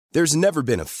There's never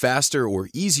been a faster or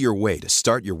easier way to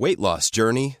start your weight loss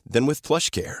journey than with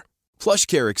PlushCare.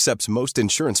 PlushCare accepts most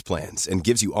insurance plans and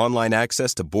gives you online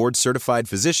access to board-certified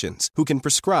physicians who can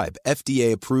prescribe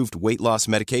FDA-approved weight loss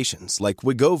medications like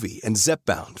Wegovy and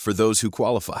Zepbound for those who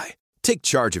qualify. Take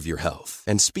charge of your health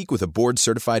and speak with a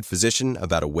board-certified physician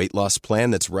about a weight loss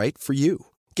plan that's right for you.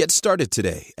 Get started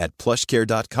today at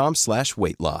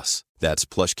plushcare.com/weight-loss. That's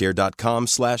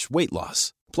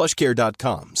plushcare.com/weight-loss.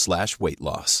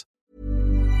 plushcare.com/weight-loss.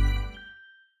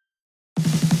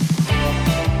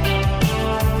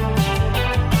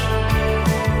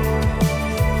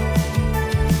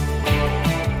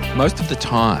 Most of the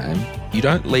time, you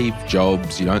don't leave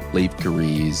jobs, you don't leave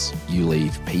careers, you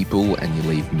leave people and you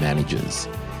leave managers.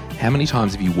 How many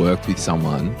times have you worked with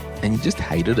someone and you just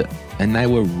hated it and they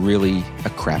were really a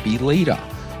crappy leader?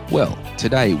 Well,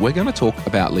 today we're going to talk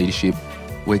about leadership.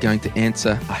 We're going to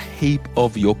answer a heap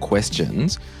of your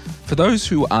questions. For those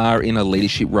who are in a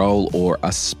leadership role or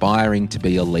aspiring to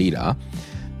be a leader,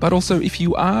 but also if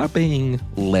you are being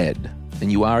led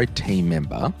and you are a team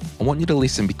member, I want you to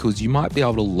listen because you might be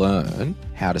able to learn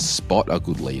how to spot a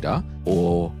good leader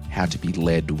or how to be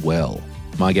led well.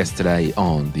 My guest today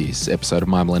on this episode of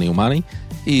My Millennial Money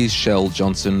is Shell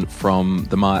Johnson from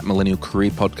the My Millennial Career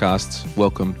Podcast.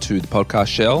 Welcome to the podcast,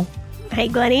 Shell. Hey,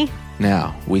 Glennie.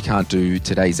 Now, we can't do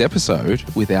today's episode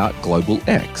without Global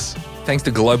X. Thanks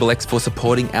to Global X for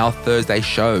supporting our Thursday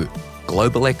show.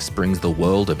 Global X brings the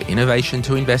world of innovation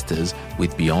to investors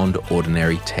with beyond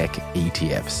ordinary tech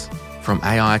ETFs. From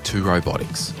AI to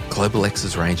robotics, Global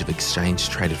X's range of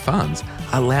exchange-traded funds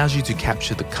allows you to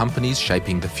capture the companies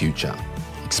shaping the future.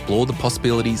 Explore the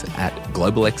possibilities at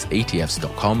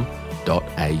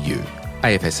globalxetfs.com.au.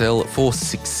 AFSL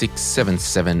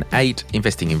 466778.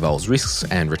 Investing involves risks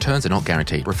and returns are not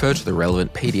guaranteed. Refer to the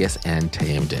relevant PDS and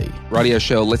TMD. Rightio,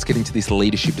 Shell, let's get into this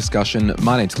leadership discussion.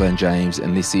 My name's Glenn James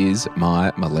and this is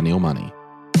My Millennial Money.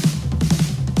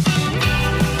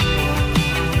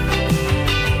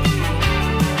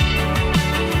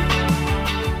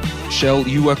 Shell,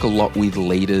 you work a lot with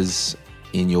leaders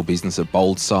in your business at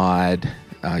Boldside.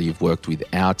 You've worked with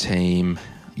our team.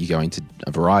 You go into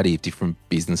a variety of different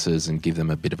businesses and give them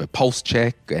a bit of a pulse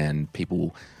check and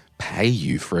people pay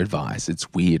you for advice. It's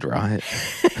weird, right?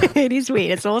 It is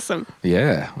weird. It's awesome.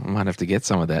 Yeah, I might have to get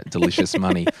some of that delicious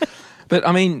money. But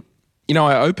I mean,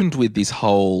 I opened with this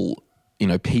whole,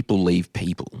 people leave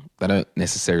people. They don't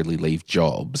necessarily leave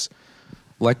jobs.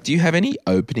 Like, do you have any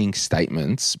opening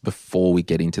statements before we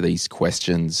get into these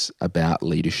questions about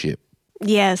leadership?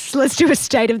 Yes, let's do a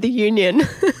State of the Union.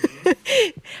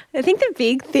 I think the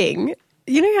big thing,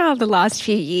 how the last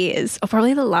few years, or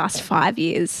probably the last 5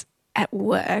 years at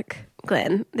work,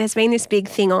 Glenn, there's been this big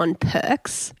thing on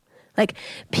perks, like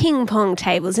ping pong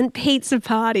tables and pizza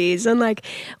parties and like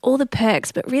all the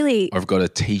perks, but really... I've got a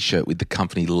T-shirt with the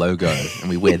company logo and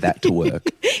we wear that to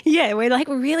work. Yeah, we're like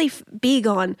really big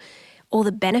on all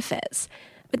the benefits.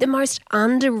 But the most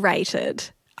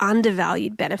underrated,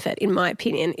 undervalued benefit, in my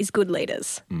opinion, is good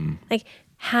leaders. Like,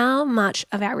 how much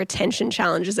of our retention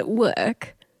challenges at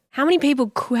work, how many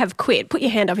people have quit? Put your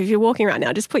hand up if you're walking right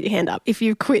now. Just put your hand up if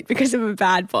you've quit because of a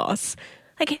bad boss.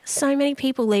 Like, so many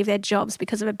people leave their jobs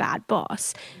because of a bad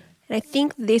boss. And I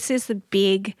think this is the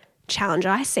big challenge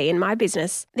I see in my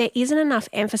business. There isn't enough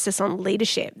emphasis on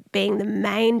leadership being the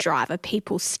main driver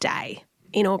people stay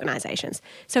in organisations.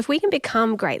 So if we can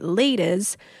become great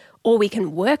leaders or we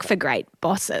can work for great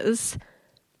bosses,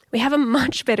 we have a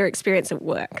much better experience at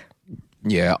work.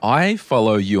 Yeah, I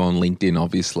follow you on LinkedIn,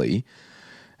 obviously,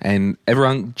 and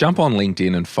everyone jump on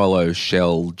LinkedIn and follow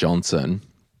Shell Johnson,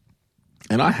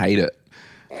 and I hate it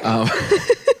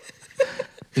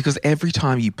because every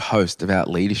time you post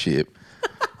about leadership,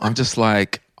 I'm just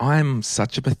like, I'm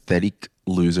such a pathetic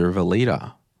loser of a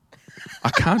leader.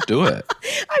 I can't do it.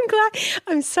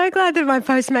 I'm so glad that my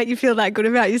posts make you feel that good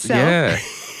about yourself. Yeah.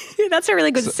 That's a really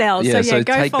good sell. Yeah, so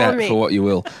go take follow that me. for what you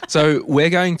will. So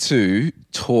we're going to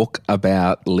talk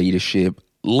about leadership.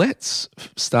 Let's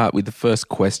start with the first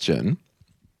question.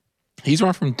 Here's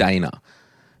one from Dana.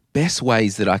 Best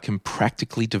ways that I can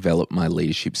practically develop my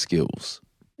leadership skills.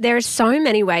 There are so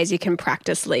many ways you can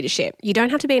practice leadership. You don't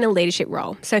have to be in a leadership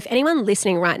role. So if anyone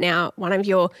listening right now, one of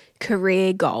your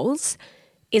career goals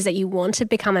is that you want to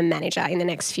become a manager in the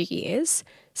next few years,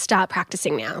 start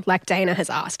practicing now, like Dana has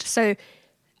asked. So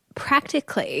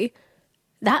practically,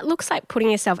 that looks like putting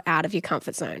yourself out of your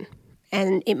comfort zone.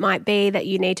 And it might be that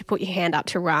you need to put your hand up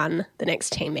to run the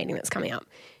next team meeting that's coming up.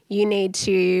 You need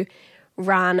to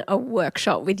run a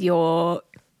workshop with your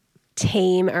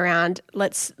team around,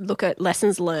 let's look at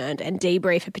lessons learned and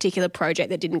debrief a particular project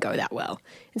that didn't go that well.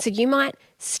 And so you might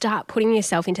start putting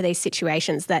yourself into these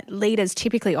situations that leaders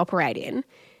typically operate in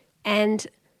and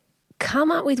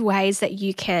come up with ways that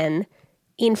you can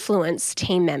influence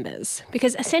team members.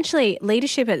 Because essentially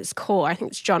leadership at its core, I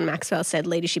think it's John Maxwell said,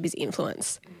 leadership is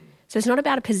influence. So it's not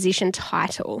about a position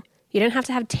title. You don't have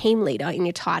to have team leader in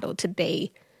your title to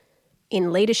be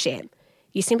in leadership.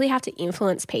 You simply have to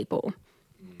influence people.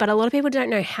 But a lot of people don't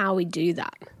know how we do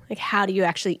that. Like, how do you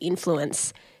actually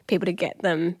influence people to get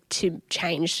them to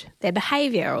change their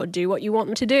behaviour or do what you want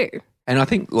them to do? And I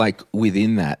think, like,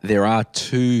 within that, there are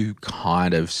two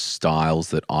kind of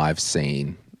styles that I've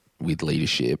seen with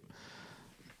leadership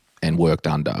and worked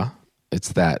under.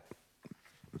 It's that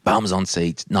bums on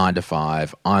seats, 9 to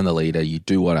 5, I'm the leader, you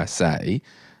do what I say.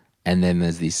 And then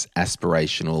there's this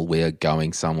aspirational, we're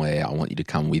going somewhere, I want you to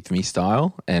come with me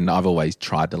style. And I've always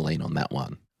tried to lean on that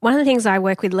one. One of the things I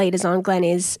work with leaders on, Glenn,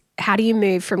 is how do you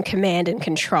move from command and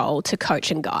control to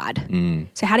coach and guide?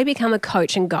 So how do you become a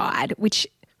coach and guide, which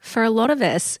for a lot of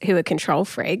us who are control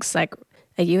freaks, like,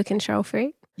 are you a control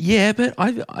freak? Yeah, but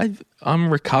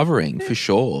I'm recovering for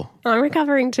sure. I'm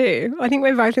recovering too. I think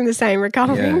we're both in the same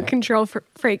recovering control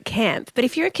freak camp. But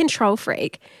if you're a control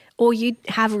freak or you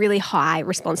have really high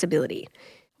responsibility,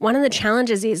 one of the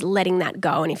challenges is letting that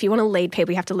go. And if you want to lead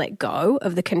people, you have to let go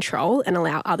of the control and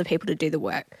allow other people to do the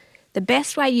work. The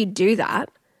best way you do that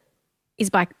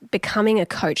is by becoming a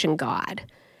coach and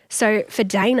guide. So for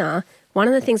Dana, one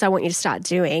of the things I want you to start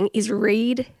doing is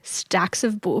read stacks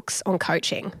of books on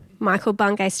coaching. Michael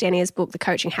Bungay-Stanier's book, The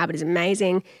Coaching Habit, is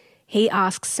amazing. He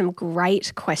asks some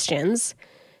great questions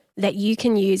that you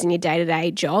can use in your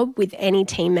day-to-day job with any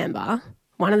team member.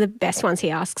 One of the best ones he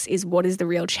asks is, what is the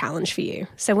real challenge for you?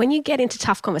 So when you get into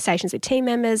tough conversations with team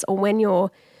members, or when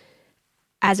you're,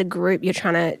 as a group, you're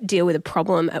trying to deal with a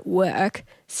problem at work,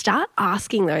 start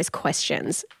asking those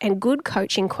questions. And good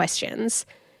coaching questions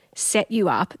set you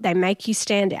up, they make you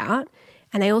stand out,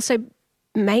 and they also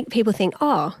make people think,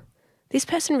 oh, this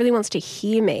person really wants to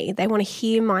hear me. They want to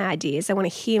hear my ideas. They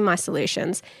want to hear my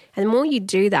solutions. And the more you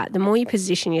do that, the more you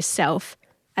position yourself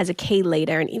as a key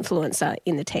leader and influencer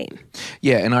in the team.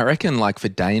 Yeah, and I reckon, like, for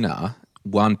Dana,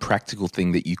 one practical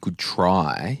thing that you could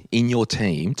try in your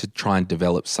team to try and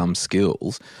develop some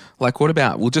skills, like, what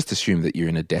about, we'll just assume that you're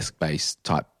in a desk-based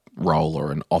type role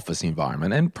or an office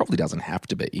environment, and probably doesn't have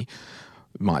to be.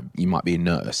 You might be a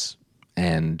nurse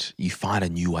and you find a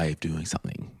new way of doing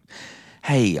something.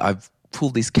 Hey, I've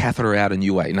pulled this catheter out a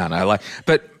new way.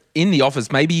 But in the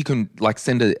office, maybe you can, like,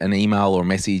 send an email or a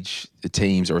message to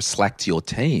Teams or a Slack to your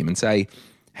team and say,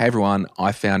 hey, everyone,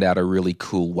 I found out a really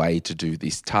cool way to do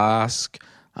this task.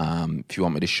 If you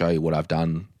want me to show you what I've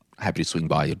done, happy to swing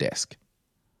by your desk.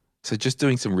 So just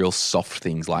doing some real soft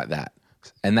things like that.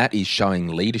 And that is showing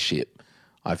leadership.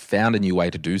 I've found a new way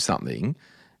to do something.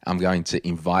 I'm going to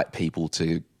invite people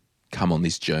to come on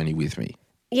this journey with me.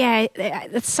 Yeah,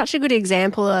 that's such a good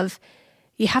example of,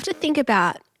 you have to think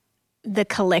about the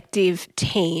collective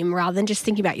team rather than just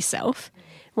thinking about yourself.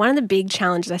 One of the big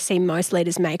challenges I see most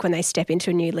leaders make when they step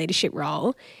into a new leadership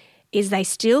role is they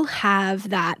still have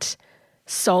that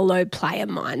solo player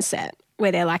mindset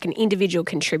where they're like an individual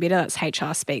contributor. That's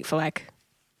HR speak for, like,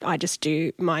 I just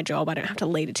do my job, I don't have to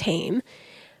lead a team.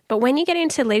 But when you get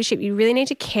into leadership, you really need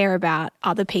to care about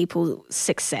other people's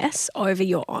success over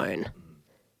your own.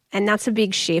 And that's a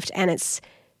big shift, and it's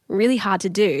really hard to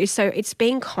do. So it's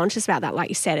being conscious about that, like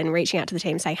you said, and reaching out to the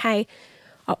team and saying, hey,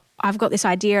 I've got this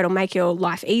idea, it'll make your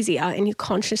life easier, and you're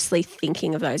consciously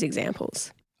thinking of those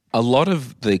examples. A lot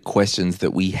of the questions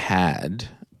that we had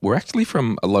were actually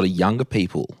from a lot of younger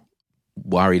people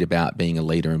worried about being a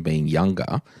leader and being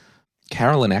younger.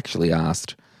 Carolyn actually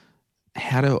asked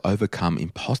how to overcome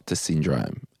imposter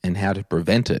syndrome and how to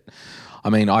prevent it. I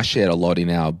mean, I shared a lot in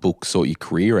our book, Sort Your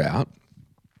Career Out,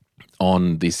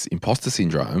 on this imposter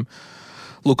syndrome.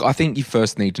 Look, I think you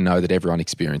first need to know that everyone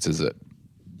experiences it.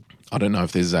 I don't know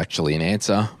if there's actually an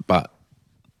answer, but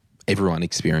everyone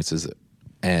experiences it.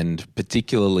 And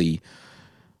particularly,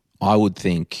 I would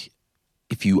think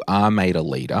if you are made a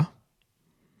leader,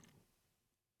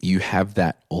 you have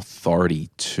that authority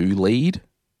to lead,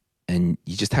 and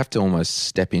you just have to almost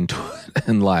step into it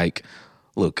and, like,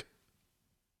 look,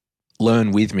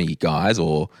 learn with me, guys,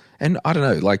 and I don't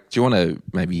know, like, do you want to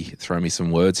maybe throw me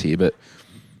some words here? But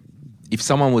if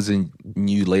someone was a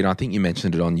new leader, I think you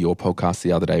mentioned it on your podcast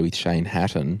the other day with Shane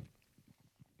Hatton,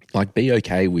 like, be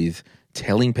okay with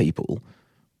telling people,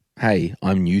 hey,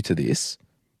 I'm new to this.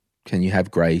 Can you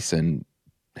have grace and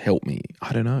help me?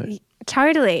 I don't know.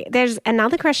 Totally. There's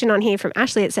another question on here from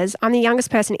Ashley. It says, I'm the youngest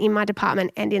person in my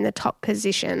department and in the top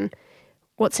position.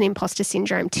 What's an imposter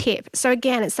syndrome tip? So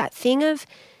again, it's that thing of,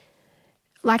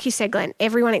 like you said, Glenn,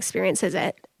 everyone experiences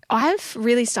it. I've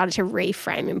really started to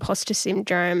reframe imposter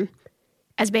syndrome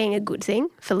as being a good thing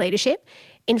for leadership.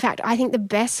 In fact, I think the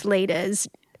best leaders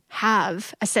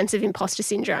have a sense of imposter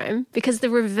syndrome, because the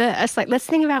reverse, like, let's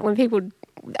think about when people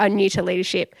are new to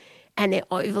leadership and they're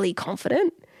overly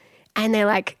confident and they're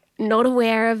like not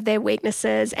aware of their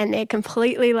weaknesses and they're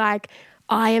completely like,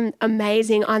 I am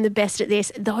amazing, I'm the best at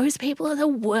this. Those people are the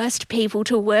worst people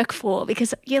to work for,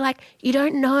 because you're like, you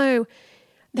don't know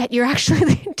that you're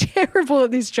actually terrible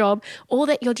at this job, or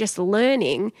that you're just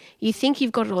learning. You think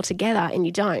you've got it all together and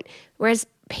you don't. Whereas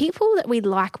people that we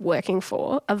like working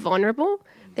for are vulnerable.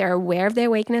 They're aware of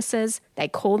their weaknesses, they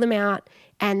call them out,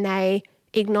 and they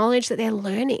acknowledge that they're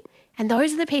learning. And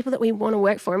those are the people that we want to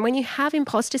work for. And when you have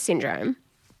imposter syndrome,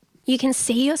 you can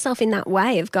see yourself in that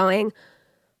way of going,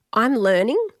 I'm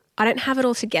learning, I don't have it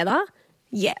all together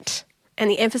yet. And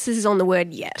the emphasis is on the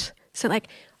word yet. So like,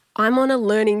 I'm on a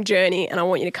learning journey and I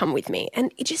want you to come with me.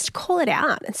 And you just call it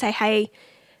out and say, hey,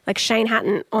 like Shane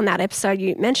Hatton on that episode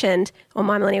you mentioned on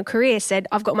My Millennial Career said,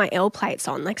 I've got my L plates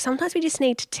on. Like sometimes we just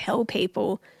need to tell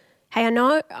people, hey, I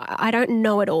know I don't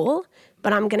know it all,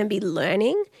 but I'm going to be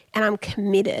learning and I'm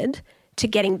committed to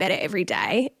getting better every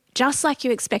day, just like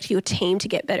you expect your team to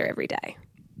get better every day.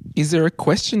 Is there a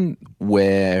question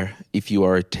where if you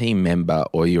are a team member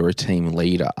or you're a team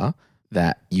leader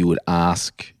that you would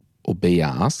ask or be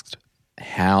asked,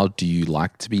 how do you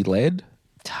like to be led?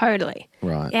 Totally.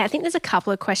 Right. Yeah, I think there's a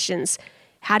couple of questions.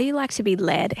 How do you like to be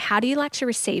led? How do you like to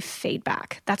receive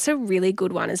feedback? That's a really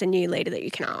good one as a new leader that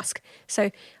you can ask. So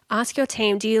ask your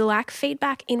team, do you like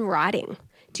feedback in writing?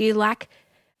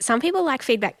 Some people like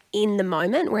feedback in the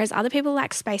moment, whereas other people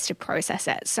like space to process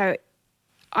it. So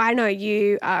I know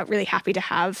you are really happy to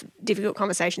have difficult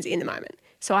conversations in the moment.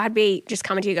 So I'd be just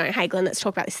coming to you going, hey, Glenn, let's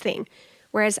talk about this thing.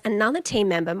 Whereas another team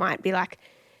member might be like,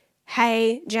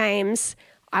 hey, James,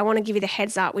 I want to give you the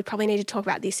heads up. We probably need to talk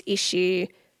about this issue.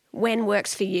 When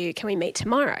works for you? Can we meet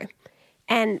tomorrow?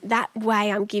 And that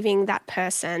way I'm giving that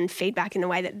person feedback in the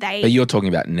way that they... But you're talking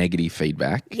about negative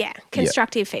feedback. Yeah,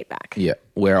 constructive feedback. Yeah,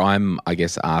 where I'm, I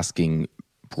guess, asking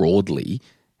broadly,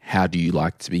 how do you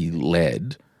like to be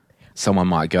led? Someone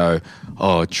might go,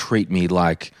 oh, treat me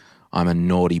like I'm a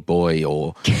naughty boy,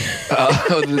 or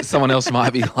someone else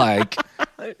might be like,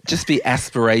 just be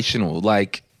aspirational.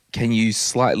 Like, can you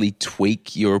slightly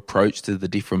tweak your approach to the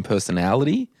different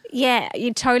personality? Yeah,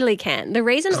 you totally can. The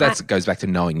reason that goes back to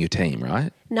knowing your team,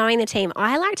 right? Knowing the team.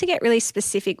 I like to get really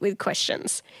specific with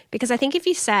questions, because I think if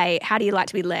you say, how do you like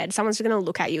to be led? Someone's going to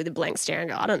look at you with a blank stare and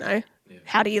go, I don't know. Yeah.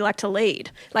 How do you like to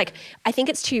lead? Like, I think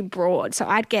it's too broad. So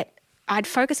I'd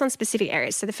focus on specific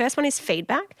areas. So the first one is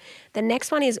feedback. The next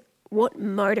one is what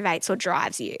motivates or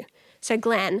drives you. So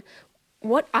Glenn,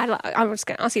 I'm just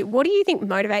going to ask you, what do you think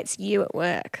motivates you at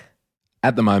work?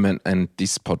 At the moment, and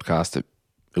this podcast,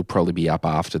 it'll probably be up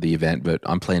after the event, but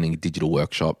I'm planning a digital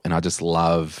workshop and I just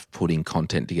love putting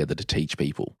content together to teach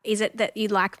people. Is it that you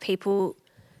like people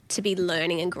to be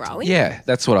learning and growing? Yeah,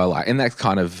 that's what I like. And that's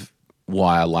kind of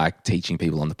why I like teaching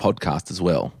people on the podcast as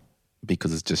well,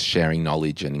 because it's just sharing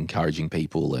knowledge and encouraging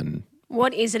people. And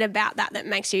what is it about that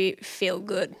makes you feel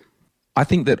good? I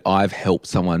think that I've helped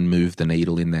someone move the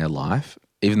needle in their life.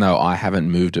 Even though I haven't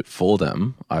moved it for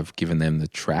them, I've given them the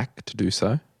track to do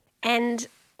so. And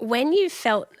when you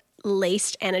felt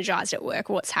least energized at work,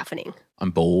 what's happening? I'm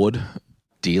bored,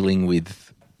 dealing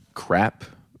with crap.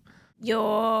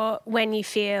 When you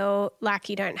feel like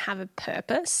you don't have a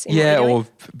purpose. Or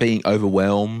being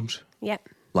overwhelmed. Yep.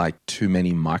 Like too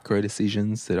many micro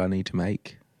decisions that I need to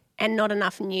make. And not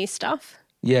enough new stuff.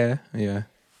 Yeah.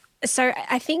 So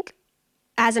I think,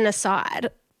 as an aside,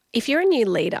 if you're a new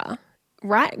leader,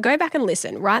 go back and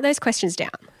listen. Write those questions down.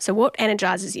 So what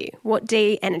energizes you? What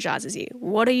de-energizes you?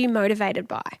 What are you motivated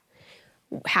by?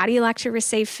 How do you like to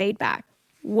receive feedback?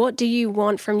 What do you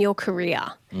want from your career?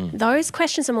 Those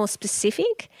questions are more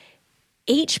specific.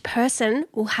 Each person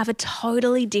will have a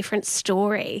totally different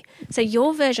story. So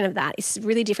your version of that is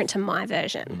really different to my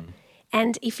version.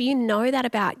 And if you know that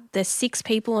about the 6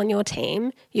 people on your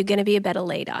team, you're going to be a better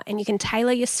leader, and you can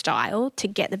tailor your style to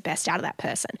get the best out of that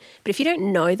person. But if you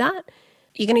don't know that,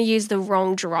 you're going to use the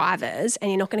wrong drivers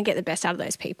and you're not going to get the best out of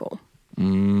those people.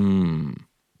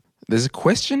 There's a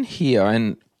question here,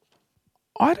 and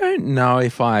I don't know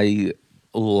if I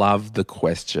love the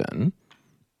question,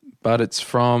 but it's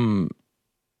from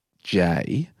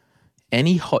Jay.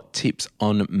 Any hot tips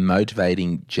on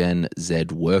motivating Gen Z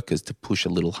workers to push a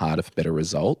little harder for better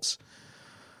results?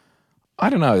 I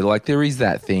don't know. Like, there is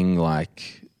that thing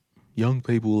like young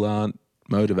people aren't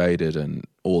motivated and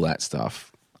all that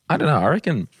stuff. I don't know. I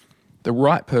reckon the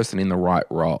right person in the right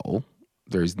role,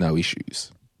 there is no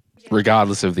issues,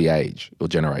 regardless of the age or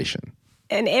generation.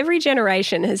 And every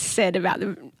generation has said about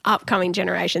the upcoming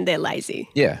generation, they're lazy.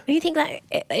 Yeah. And you think that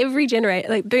every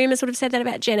generation, like boomers would have said that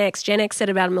about Gen X said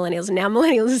about millennials, and now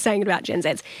millennials are saying it about Gen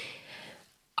Zs.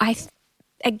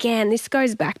 Again, this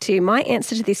goes back to my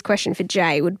answer to this question for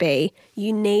Jay would be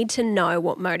you need to know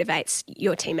what motivates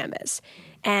your team members.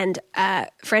 And a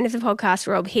friend of the podcast,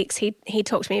 Rob Hicks, he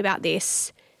talked to me about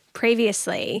this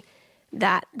previously,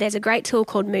 that there's a great tool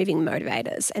called Moving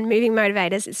Motivators. And Moving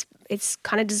Motivators, it's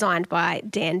kind of designed by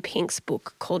Dan Pink's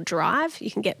book called Drive.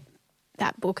 You can get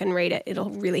that book and read it. It'll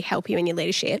really help you in your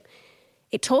leadership.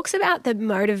 It talks about the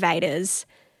motivators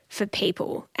for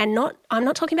people. And I'm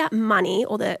not talking about money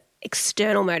or the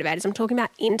external motivators. I'm talking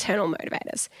about internal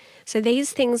motivators. So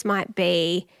these things might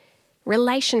be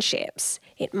relationships.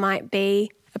 It might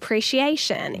be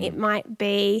appreciation. It might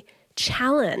be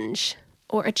challenge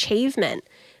or achievement.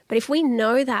 But if we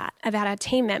know that about our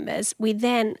team members, we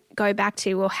then go back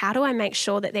to, well, how do I make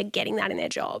sure that they're getting that in their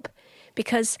job?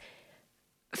 Because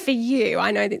for you,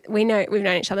 I know that we've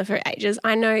known each other for ages.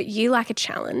 I know you like a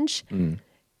challenge.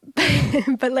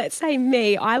 But let's say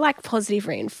me, I like positive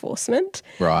reinforcement.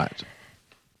 Right.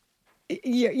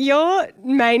 Your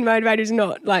main motivator is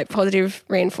not like positive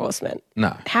reinforcement.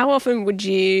 No. How often would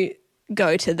you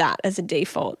go to that as a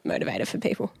default motivator for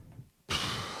people?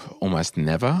 Almost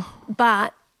never.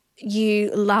 But you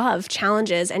love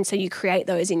challenges, and so you create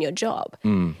those in your job.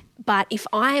 But if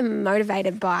I am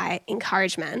motivated by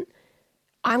encouragement,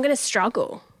 I'm going to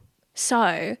struggle.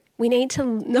 So we need to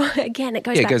know, again, it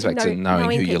goes back to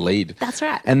knowing who people. you lead. That's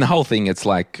right. And the whole thing, it's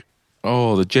like,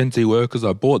 oh, the Gen Z workers,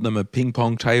 I bought them a ping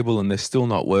pong table and they're still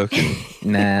not working.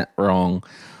 Nah, wrong.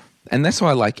 And that's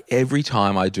why, like, every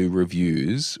time I do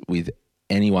reviews with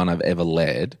anyone I've ever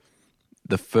led,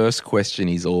 the first question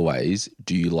is always,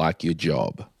 do you like your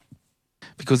job?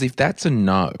 Because if that's a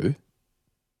no,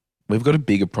 we've got a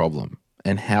bigger problem.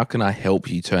 And how can I help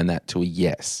you turn that to a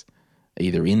yes,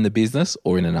 either in the business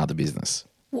or in another business?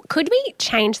 Could we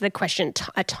change the question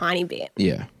a tiny bit?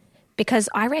 Yeah. Because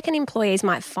I reckon employees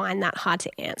might find that hard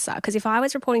to answer. Because if I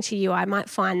was reporting to you, I might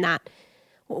find that,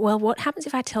 well, what happens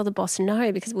if I tell the boss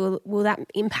no? Because will that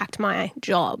impact my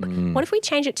job? What if we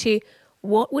change it to,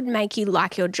 what would make you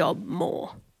like your job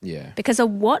more? Yeah. Because a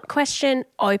what question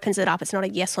opens it up. It's not a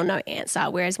yes or no answer.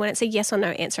 Whereas when it's a yes or no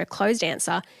answer, a closed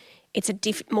answer, it's a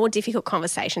more difficult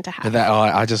conversation to have.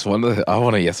 I just want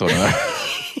a yes or no.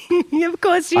 Of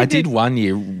course you I did 1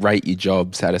 year rate your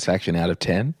job satisfaction out of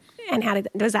 10. And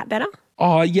was that better?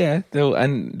 Oh, yeah.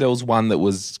 There was one that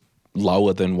was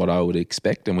lower than what I would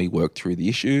expect, and we worked through the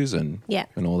issues and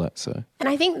all that. So, and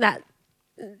I think that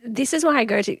this is why I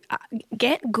go to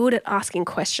get good at asking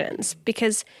questions,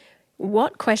 because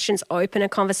what questions open a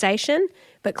conversation,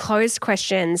 but closed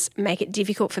questions make it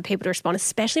difficult for people to respond,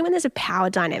 especially when there's a power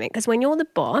dynamic. Because when you're the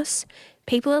boss,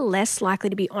 people are less likely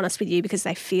to be honest with you because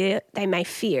they may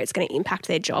fear it's going to impact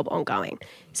their job ongoing.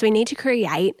 So we need to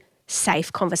create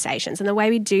safe conversations. And the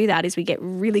way we do that is we get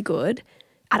really good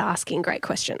at asking great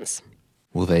questions.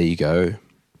 Well, there you go.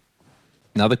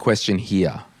 Another question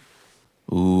here.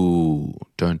 Ooh,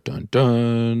 dun, dun,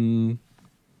 dun.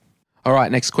 All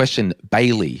right, next question.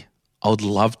 Bailey, I would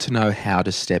love to know how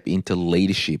to step into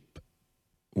leadership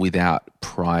without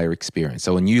prior experience.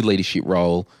 So a new leadership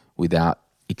role without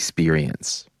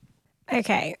experience.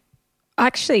 Okay.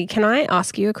 Actually, can I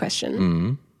ask you a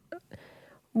question?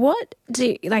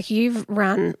 You've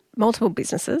run multiple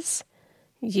businesses,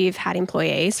 you've had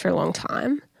employees for a long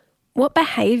time. What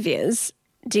behaviours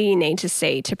do you need to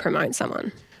see to promote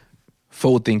someone?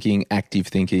 Forward thinking, active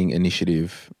thinking,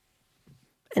 initiative.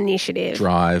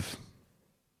 Drive.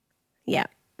 Yeah.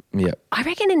 Yep. I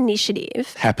reckon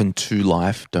initiative. Happen to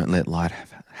life. Don't let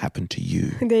life happen to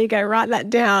you. There you go. Write that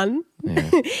down. Yeah.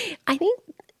 I think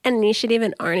initiative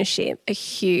and ownership are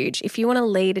huge. If you want to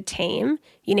lead a team,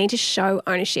 you need to show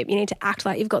ownership. You need to act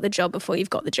like you've got the job before you've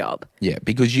got the job. Yeah,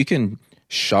 because you can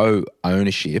show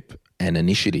ownership and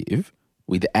initiative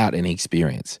without any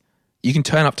experience. You can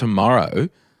turn up tomorrow,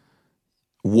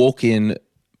 walk in,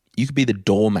 you could be the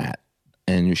doormat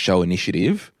and show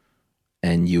initiative,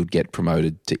 and you would get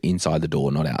promoted to inside the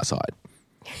door, not outside.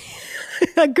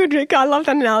 Good, Rick. I love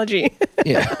that analogy.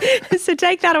 Yeah. So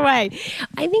take that away.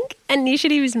 I think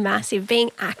initiative is massive, being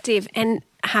active and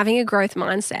having a growth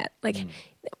mindset. Like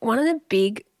one of the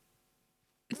big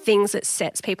things that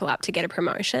sets people up to get a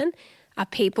promotion are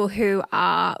people who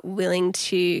are willing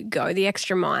to go the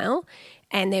extra mile,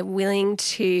 and they're willing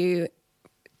to,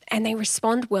 and they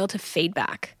respond well to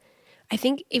feedback. I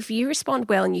think if you respond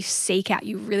well and you seek out,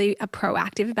 you really are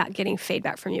proactive about getting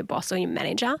feedback from your boss or your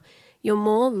manager, you're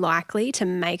more likely to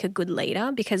make a good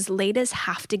leader, because leaders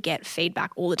have to get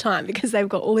feedback all the time because they've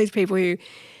got all these people who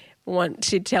want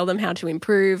to tell them how to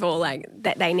improve or like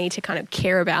that they need to kind of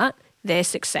care about their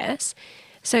success.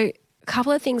 So a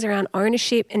couple of things around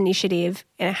ownership, initiative,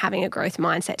 and having a growth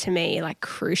mindset to me are like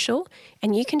crucial.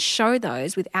 And you can show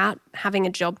those without having a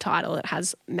job title that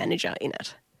has manager in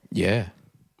it. Yeah.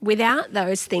 Without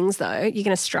those things though, you're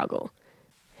going to struggle.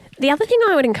 The other thing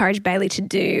I would encourage Bailey to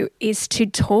do is to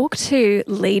talk to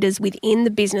leaders within the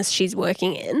business she's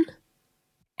working in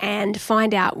and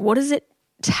find out what does it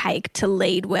take to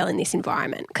lead well in this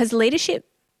environment. Because leadership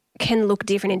can look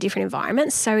different in different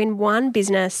environments. So in one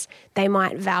business, they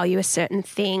might value a certain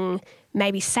thing,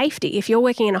 maybe safety. If you're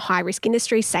working in a high-risk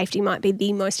industry, safety might be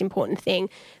the most important thing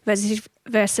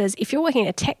versus if you're working in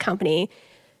a tech company,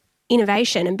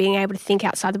 innovation and being able to think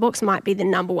outside the box might be the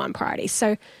number one priority.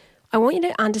 So I want you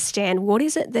to understand what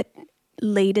is it that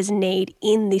leaders need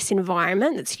in this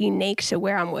environment that's unique to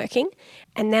where I'm working.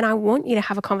 And then I want you to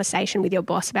have a conversation with your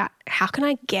boss about how can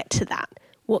I get to that?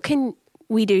 What can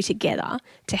we do together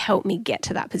to help me get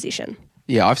to that position?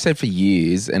 Yeah, I've said for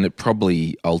years, and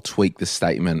I'll tweak the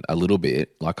statement a little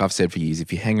bit. Like I've said for years,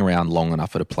 if you hang around long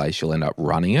enough at a place, you'll end up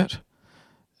running it.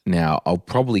 Now, I'll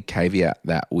probably caveat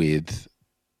that with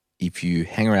if you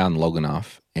hang around long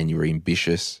enough and you're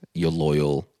ambitious, you're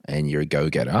loyal, and you're a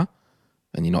go-getter,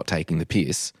 and you're not taking the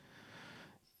piss,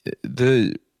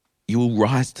 you will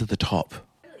rise to the top.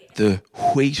 The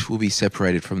wheat will be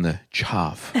separated from the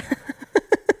chaff.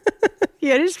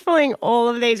 You're just pulling all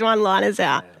of these one-liners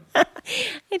out. I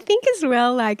think as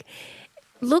well, like,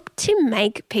 look to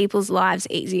make people's lives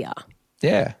easier.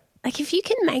 Yeah. Like if you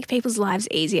can make people's lives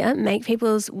easier, make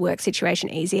people's work situation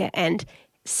easier and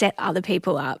set other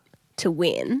people up to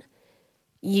win,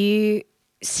 you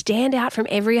stand out from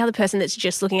every other person that's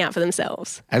just looking out for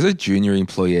themselves. As a junior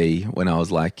employee, when I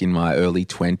was like in my early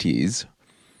 20s,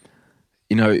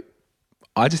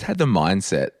 I just had the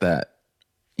mindset that,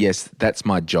 yes, that's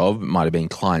my job. It might have been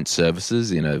client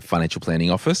services in a financial planning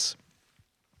office.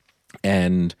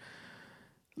 And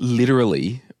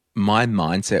literally my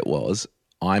mindset was,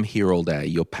 I'm here all day.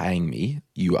 You're paying me.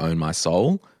 You own my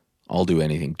soul. I'll do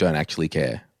anything. Don't actually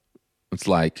care. It's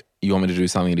like, you want me to do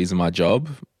something that isn't my job?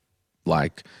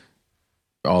 Like,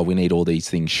 oh, we need all these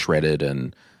things shredded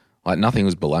and like nothing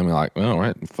was below me. Like, well, all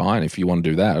right, fine. If you want to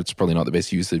do that, it's probably not the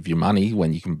best use of your money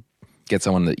when you can get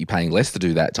someone that you're paying less to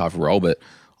do that type of role, but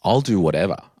I'll do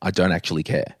whatever. I don't actually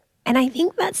care. And I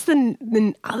think that's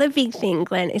the other big thing,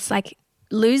 Glenn. It's like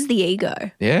lose the ego.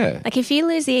 Yeah. Like if you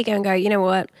lose the ego and go, you know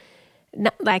what? No,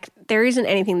 like there isn't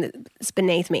anything that's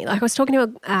beneath me. Like I was talking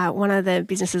to one of the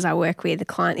businesses I work with, a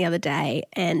client the other day,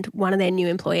 and one of their new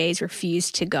employees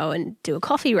refused to go and do a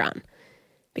coffee run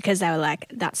because they were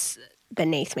like, that's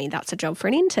beneath me. That's a job for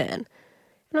an intern. And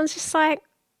I was just like,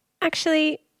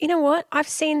 actually, you know what? I've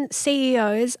seen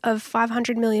CEOs of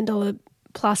 $500 million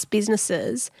plus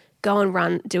businesses go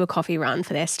and do a coffee run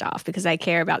for their staff because they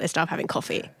care about their staff having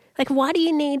coffee. Like why are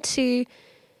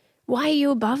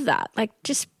you above that? Like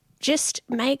just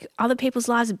make other people's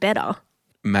lives better.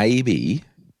 Maybe,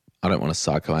 I don't want to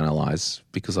psychoanalyze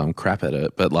because I'm crap at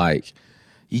it, but like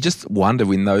you just wonder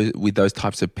with those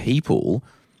types of people,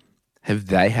 have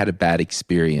they had a bad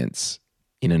experience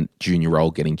in a junior role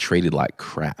getting treated like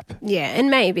crap? Yeah, and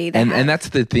maybe. And that's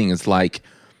the thing. It's like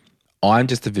I'm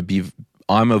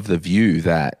of the view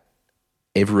that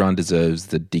everyone deserves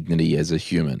the dignity as a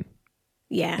human.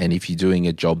 Yeah. And if you're doing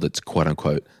a job that's quote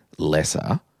unquote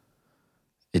lesser,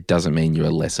 it doesn't mean you're a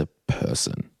lesser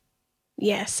person.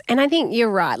 Yes. And I think you're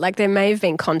right. Like there may have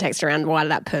been context around why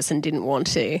that person didn't want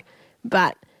to,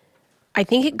 but I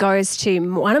think it goes to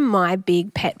one of my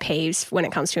big pet peeves when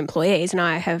it comes to employees, and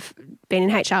I have been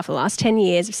in HR for the last 10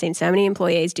 years. I've seen so many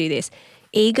employees do this.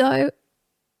 Ego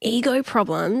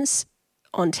problems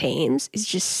on teams is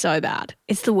just so bad.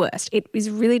 It's the worst. It is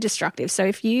really destructive. So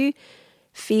if you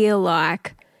feel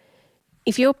like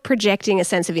if you're projecting a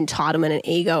sense of entitlement and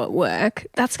ego at work,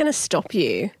 that's going to stop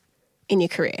you in your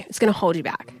career. It's going to hold you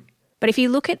back. But if you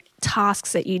look at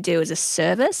tasks that you do as a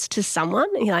service to someone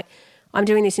and you're like, I'm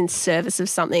doing this in service of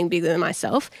something bigger than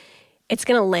myself, it's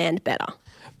going to land better.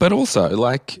 But also,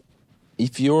 like,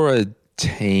 if you're a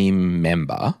team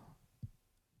member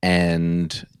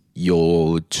and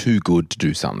you're too good to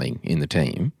do something in the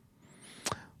team,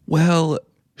 well,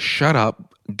 shut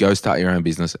up, go start your own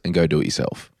business and go do it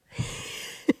yourself.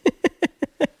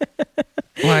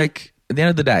 Like, at the end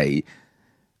of the day,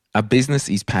 a business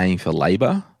is paying for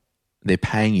labor. They're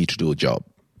paying you to do a job.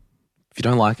 If you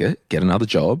don't like it, get another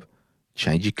job,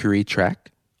 change your career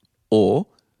track, or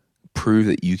prove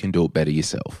that you can do it better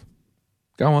yourself.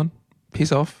 Go on,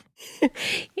 piss off.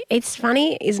 It's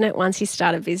funny, isn't it, once you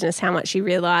start a business, how much you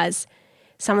realise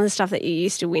some of the stuff that you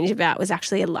used to whinge about was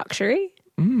actually a luxury.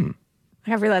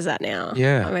 I've realised that now.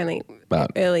 Yeah. I'm only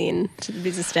early into the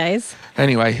business days.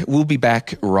 Anyway, we'll be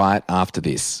back right after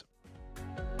this.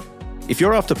 If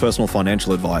you're after personal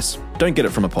financial advice, don't get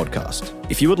it from a podcast.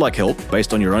 If you would like help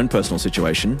based on your own personal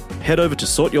situation, head over to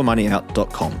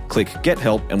sortyourmoneyout.com. Click Get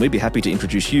Help and we'd be happy to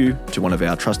introduce you to one of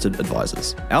our trusted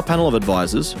advisors. Our panel of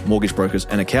advisors, mortgage brokers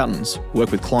and accountants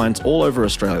work with clients all over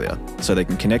Australia so they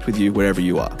can connect with you wherever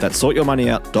you are. That's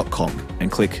sortyourmoneyout.com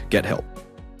and click Get Help.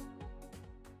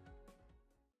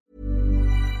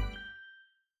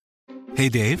 Hey,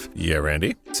 Dave. Yeah,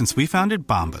 Randy. Since we founded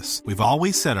Bombas, we've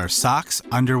always said our socks,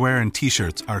 underwear, and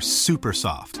T-shirts are super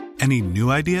soft. Any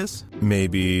new ideas?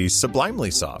 Maybe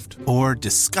sublimely soft. Or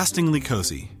disgustingly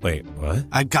cozy. Wait, what?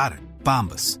 I got it.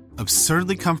 Bombas.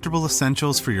 Absurdly comfortable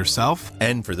essentials for yourself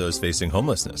And for those facing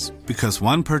homelessness. because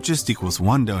one purchased equals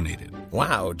one donated.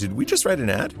 Wow, did we just write an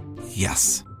ad?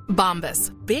 Yes.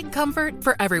 Bombas. Big comfort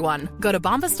for everyone. Go to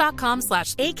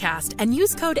bombas.com/ACAST and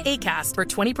use code ACAST for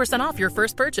 20% off your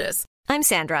first purchase. I'm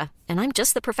Sandra, and I'm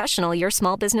just the professional your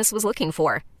small business was looking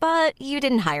for. But you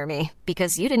didn't hire me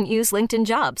because you didn't use LinkedIn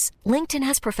Jobs. LinkedIn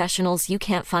has professionals you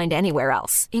can't find anywhere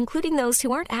else, including those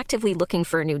who aren't actively looking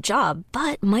for a new job,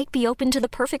 but might be open to the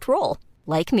perfect role,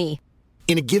 like me.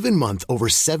 In a given month, over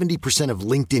 70% of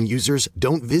LinkedIn users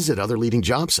don't visit other leading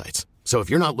job sites. So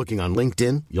if you're not looking on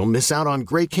LinkedIn, you'll miss out on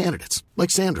great candidates like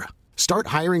Sandra. Start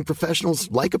hiring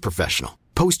professionals like a professional.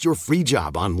 Post your free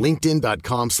job on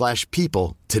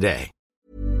linkedin.com/people today.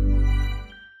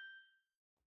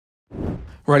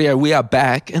 Radio, we are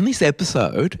back, and this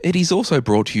episode, it is also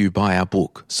brought to you by our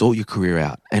book, Sort Your Career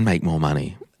Out and Make More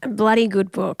Money. A bloody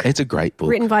good book. It's a great book.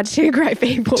 Written by two great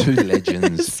people. Two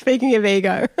legends. Speaking of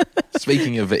ego.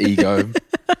 Speaking of ego,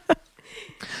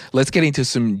 let's get into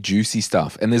some juicy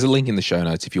stuff. And there's a link in the show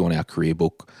notes if you want our career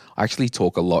book. I actually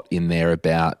talk a lot in there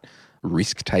about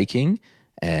risk-taking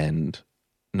and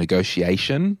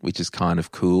negotiation, which is kind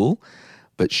of cool.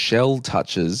 But Shell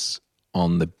touches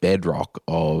on the bedrock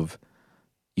of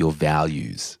your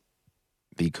values.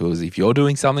 Because if you're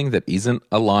doing something that isn't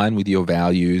aligned with your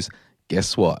values,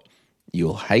 guess what?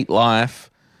 You'll hate life,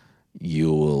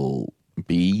 you'll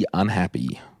be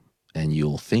unhappy, and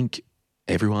you'll think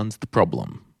everyone's the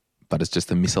problem. But it's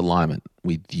just a misalignment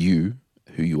with you,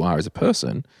 who you are as a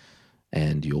person,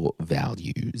 and your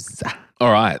values.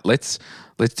 All right, let's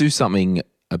do something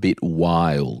a bit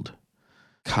wild.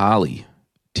 Carly,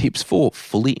 tips for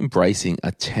fully embracing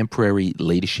a temporary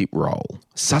leadership role,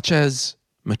 such as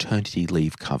maternity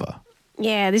leave cover.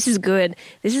 Yeah, this is good.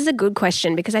 This is a good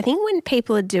question because I think when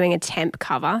people are doing a temp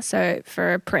cover, so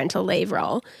for a parental leave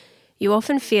role, you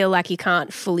often feel like you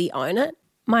can't fully own it.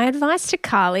 My advice to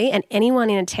Carly and anyone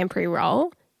in a temporary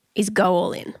role is go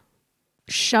all in.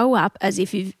 Show up as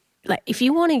if if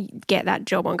you want to get that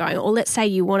job ongoing, or let's say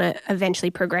you want to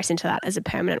eventually progress into that as a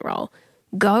permanent role,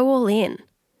 go all in.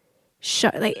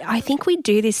 I think we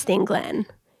do this thing, Glenn.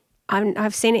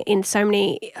 I've seen it in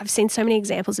I've seen so many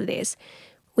examples of this.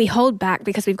 We hold back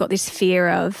because we've got this fear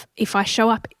of if I show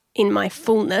up in my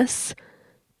fullness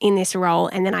in this role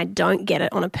and then I don't get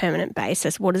it on a permanent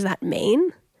basis, what does that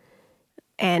mean?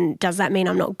 And does that mean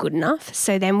I'm not good enough?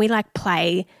 So then we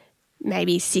play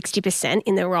maybe 60%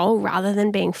 in the role rather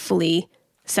than being fully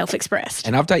self-expressed.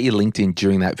 And update your LinkedIn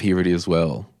during that period as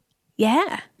well.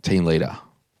 Yeah. Team leader.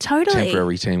 Totally.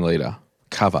 Temporary team leader.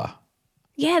 Cover.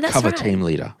 Yeah, that's Cover right. team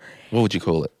leader. What would you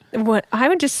call it? What I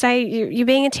would just say, you're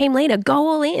being a team leader, go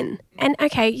all in. And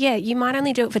okay, yeah, you might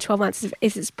only do it for 12 months.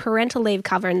 If it's parental leave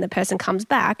cover and the person comes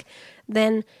back,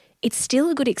 then it's still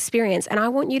a good experience. And I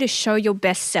want you to show your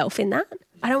best self in that.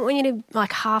 I don't want you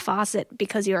to half-ass it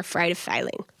because you're afraid of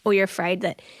failing, or you're afraid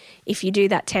that if you do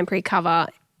that temporary cover,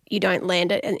 you don't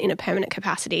land it in a permanent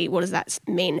capacity. What does that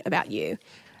mean about you?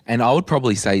 And I would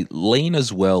probably say lean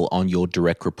as well on your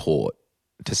direct report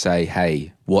to say,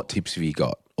 hey, what tips have you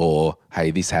got? Or,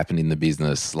 hey, this happened in the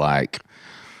business, was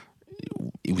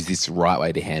this the right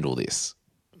way to handle this?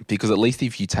 Because at least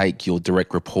if you take your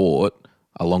direct report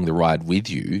along the ride with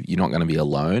you, you're not going to be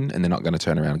alone, and they're not going to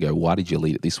turn around and go, why did you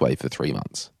lead it this way for 3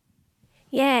 months?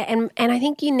 Yeah, and I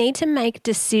think you need to make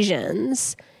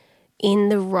decisions in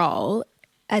the role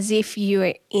as if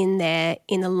you're in there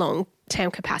in the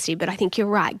long-term capacity. But I think you're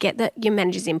right. Get your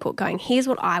manager's input going. Here's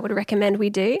what I would recommend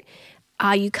we do.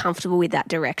 Are you comfortable with that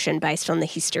direction based on the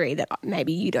history that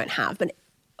maybe you don't have? But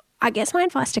I guess my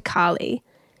advice to Carly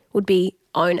would be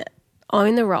own it.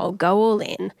 Own the role. Go all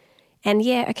in. And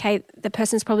yeah, okay, the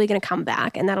person's probably going to come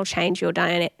back and that'll change your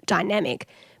dynamic.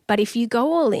 But if you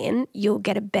go all in, you'll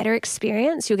get a better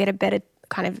experience. You'll get a better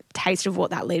kind of taste of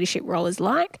what that leadership role is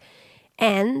like.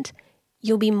 And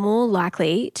you'll be more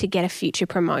likely to get a future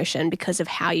promotion because of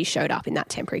how you showed up in that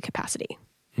temporary capacity.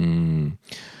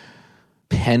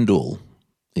 Pendle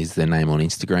is their name on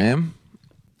Instagram.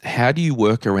 How do you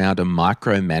work around a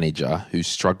micromanager who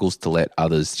struggles to let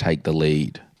others take the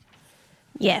lead?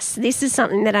 Yes, this is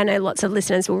something that I know lots of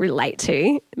listeners will relate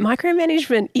to.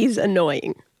 Micromanagement is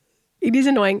annoying. It is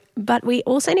annoying, but we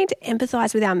also need to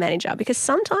empathise with our manager, because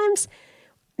sometimes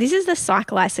this is the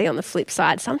cycle I see on the flip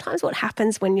side. Sometimes what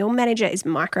happens when your manager is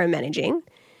micromanaging,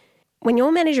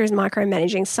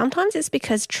 sometimes it's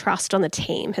because trust on the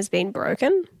team has been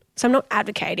broken. So I'm not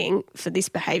advocating for this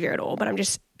behaviour at all, but I'm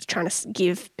just trying to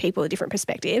give people a different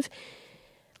perspective.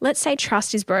 Let's say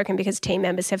trust is broken because team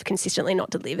members have consistently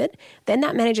not delivered. Then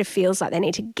that manager feels like they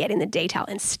need to get in the detail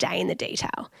and stay in the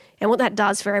detail. And what that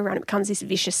does for everyone, it becomes this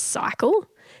vicious cycle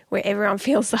where everyone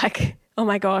feels like, oh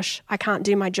my gosh, I can't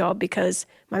do my job because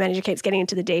my manager keeps getting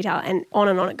into the detail, and on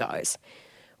it goes.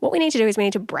 What we need to do is we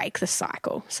need to break the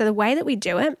cycle. So the way that we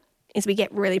do it is we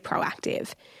get really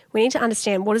proactive. We need to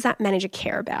understand, what does that manager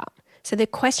care about? So the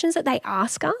questions that they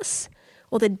ask us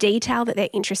or the detail that they're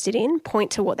interested in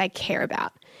point to what they care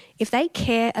about. If they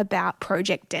care about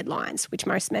project deadlines, which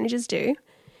most managers do,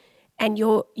 and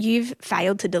you've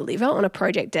failed to deliver on a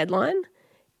project deadline,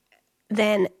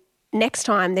 then next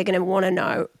time they're going to want to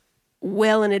know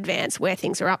well in advance where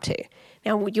things are up to.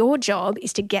 Now, your job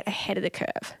is to get ahead of the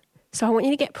curve. So I want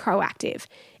you to get proactive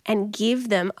and give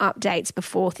them updates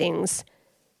before things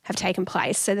have taken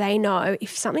place, so they know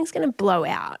if something's going to blow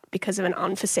out because of an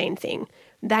unforeseen thing,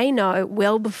 they know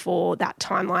well before that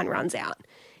timeline runs out.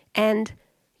 And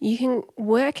you can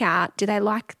work out, do they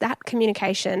like that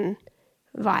communication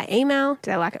via email? Do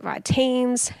they like it via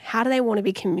Teams? How do they want to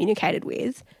be communicated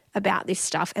with about this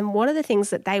stuff? And what are the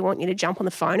things that they want you to jump on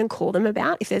the phone and call them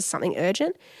about if there's something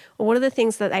urgent? Or what are the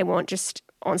things that they want just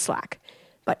on Slack?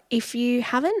 But if you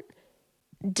haven't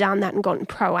done that and gotten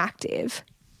proactive,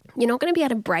 you're not going to be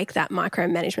able to break that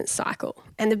micromanagement cycle.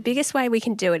 And the biggest way we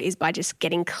can do it is by just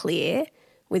getting clear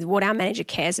with what our manager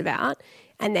cares about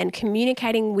and then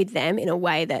communicating with them in a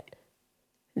way that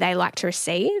they like to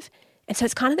receive. And so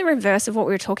it's kind of the reverse of what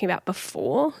we were talking about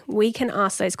before. We can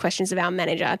ask those questions of our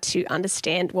manager to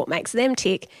understand what makes them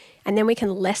tick, and then we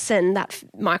can lessen that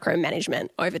micromanagement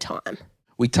over time.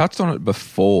 We touched on it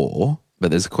before,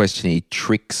 but there's a question here,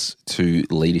 tricks to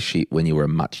leadership when you were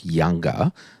much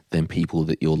younger than people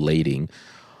that you're leading.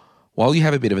 While you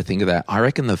have a bit of a think of that, I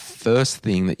reckon the first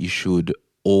thing that you should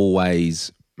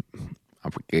always, I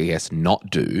guess, not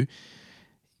do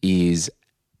is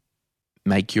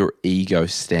make your ego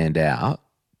stand out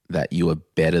that you are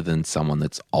better than someone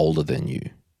that's older than you,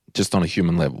 just on a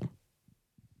human level.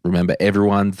 Remember,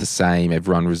 everyone's the same.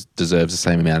 Everyone deserves the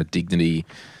same amount of dignity.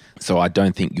 So I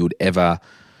don't think you would ever,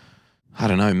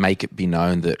 make it be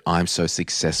known that I'm so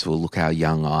successful, look how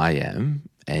young I am,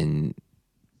 and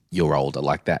you're older,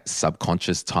 like that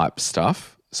subconscious type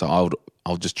stuff. So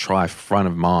I'll just try front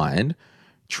of mind,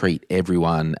 treat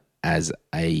everyone as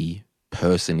a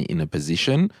person in a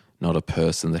position, not a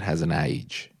person that has an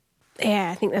age.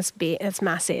 Yeah, I think that's big. That's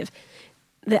massive.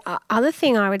 The other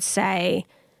thing I would say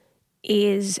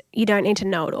is you don't need to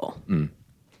know it all.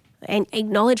 And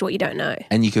acknowledge what you don't know.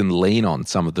 And you can lean on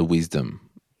some of the wisdom.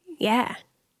 Yeah,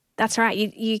 that's right.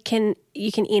 You can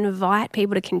invite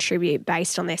people to contribute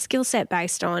based on their skill set,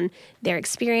 based on their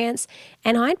experience.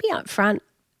 And I'd be upfront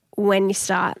when you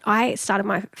start. I started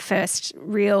my first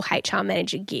real HR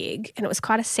manager gig, and it was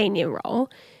quite a senior role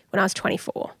when I was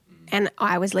 24. And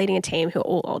I was leading a team who were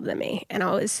all older than me. And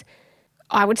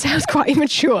I would say I was quite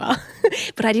immature,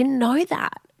 but I didn't know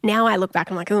that. Now I look back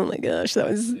and I'm like, oh my gosh, that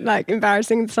was like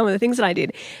embarrassing, some of the things that I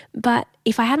did. But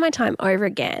if I had my time over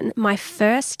again, my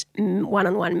first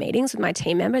one-on-one meetings with my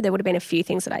team member, there would have been a few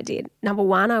things that I did. Number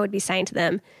one, I would be saying to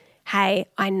them, hey,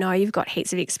 I know you've got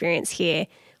heaps of experience here.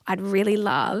 I'd really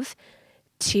love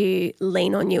to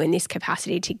lean on you in this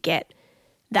capacity to get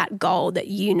that goal that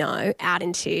you know out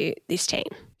into this team.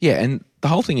 Yeah, and the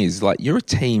whole thing is, like, you're a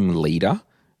team leader.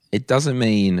 It doesn't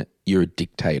mean you're a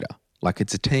dictator. Like,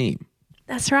 it's a team.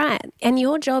 That's right. And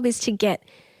your job is to get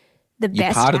the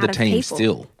best out of people. You're part of the team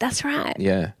still. That's right.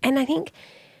 Yeah. And I think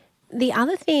the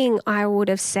other thing I would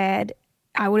have said,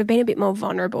 I would have been a bit more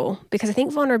vulnerable, because I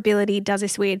think vulnerability does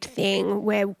this weird thing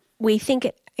where we think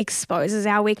it exposes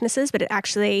our weaknesses, but it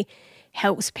actually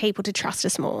helps people to trust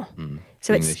us more.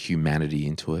 So bring the humanity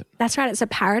into it. That's right. It's a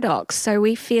paradox. So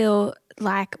we feel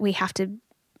like we have to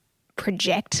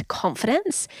project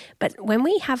confidence, but when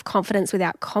we have confidence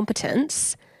without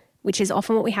competence, which is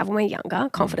often what we have when we're younger,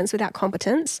 confidence without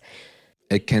competence.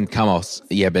 It can come off,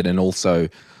 but and also,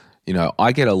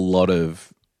 I get a lot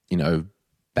of,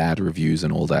 bad reviews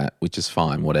and all that, which is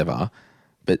fine, whatever.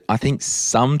 But I think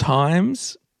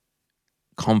sometimes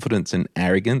confidence and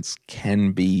arrogance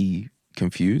can be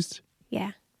confused?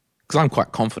 Yeah. Because I'm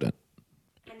quite confident.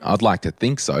 I'd like to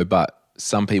think so, but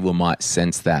some people might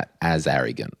sense that as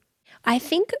arrogant. I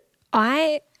think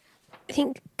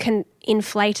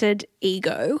inflated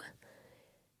ego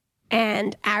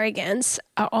and arrogance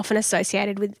are often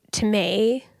associated with, to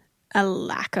me, a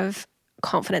lack of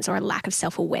confidence or a lack of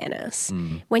self-awareness.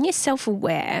 When you're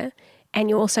self-aware and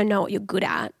you also know what you're good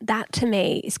at, that to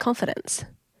me is confidence.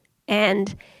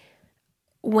 And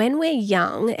when we're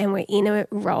young and we're in a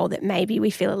role that maybe we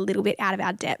feel a little bit out of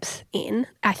our depth in,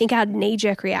 I think our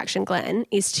knee-jerk reaction, Glenn,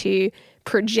 is to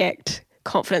project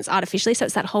confidence artificially. So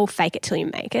it's that whole fake it till you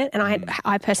make it. And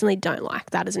I personally don't like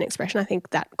that as an expression. I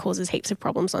think that causes heaps of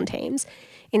problems on teams.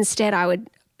 Instead, I would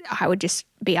just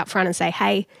be upfront and say,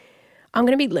 hey, I'm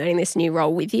going to be learning this new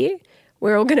role with you.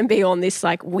 We're all going to be on this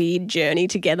like weird journey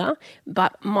together.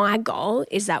 But my goal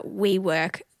is that we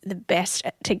work the best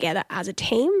together as a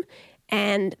team.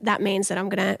 And that means that I'm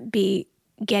going to be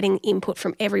getting input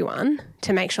from everyone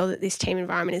to make sure that this team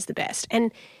environment is the best.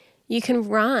 And you can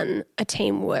run a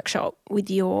team workshop with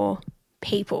your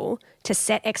people to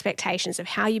set expectations of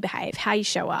how you behave, how you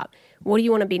show up, what do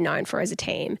you want to be known for as a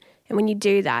team. And when you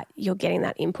do that, you're getting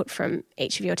that input from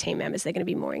each of your team members. They're going to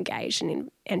be more engaged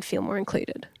and feel more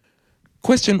included.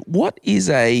 Question, what is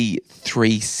a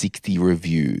 360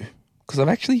 review? Because I've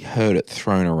actually heard it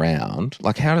thrown around.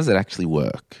 Like, how does it actually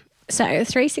work? So a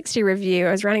 360 review,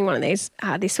 I was running one of these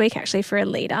this week actually for a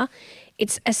leader.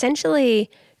 It's essentially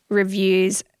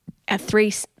reviews a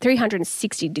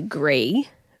 360-degree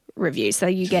review. So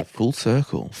you get full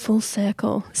circle. Full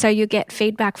circle. So you get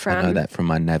feedback from... I know that from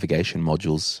my navigation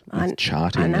modules with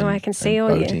charting. I know, I can see all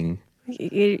boating.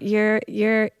 You're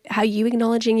how are you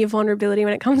acknowledging your vulnerability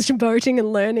when it comes to boating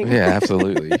and learning? Yeah,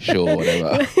 absolutely. Sure,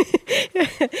 whatever.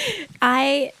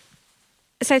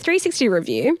 So 360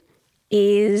 review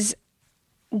is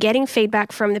getting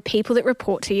feedback from the people that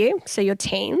report to you, so your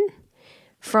team,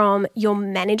 from your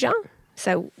manager,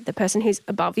 so the person who's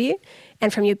above you,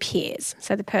 and from your peers,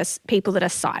 so the people that are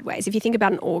sideways. If you think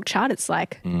about an org chart, it's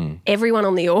like everyone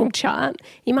on the org chart.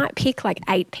 You might pick like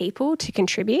 8 people to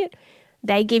contribute.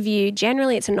 They give you,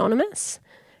 generally it's anonymous,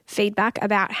 feedback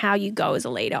about how you go as a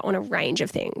leader on a range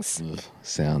of things. Ugh,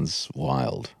 sounds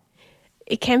wild.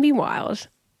 It can be wild.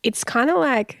 It's kind of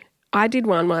like, I did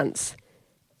one once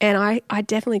and I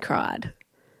definitely cried.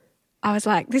 I was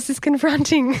like, this is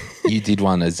confronting. You did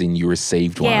one as in you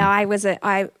received one? Yeah, I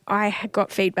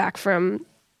got feedback from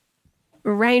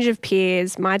a range of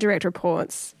peers, my direct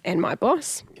reports and my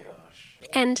boss. Gosh.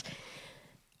 And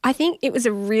I think it was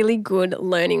a really good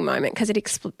learning moment because it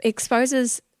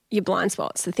exposes your blind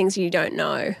spots, the things you don't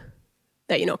know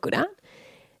that you're not good at.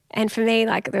 And for me,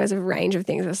 like there was a range of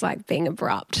things. It was like being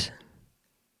abrupt,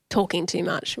 talking too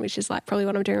much, which is like probably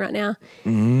what I'm doing right now.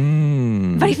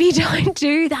 But if you don't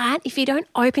do that, if you don't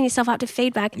open yourself up to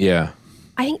feedback, I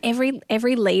think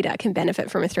every leader can benefit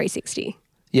from a 360.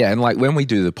 Yeah, and like when we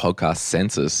do the podcast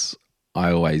census,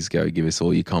 I always go, give us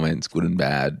all your comments, good and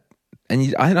bad.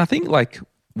 And I think like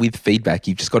with feedback,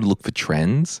 you've just got to look for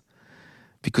trends,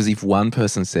 because if one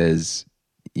person says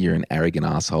you're an arrogant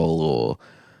asshole or,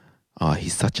 oh,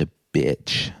 he's such a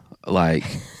bitch, like,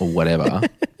 or whatever,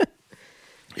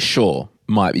 sure,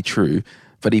 might be true.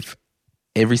 But if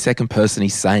every second person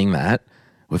is saying that,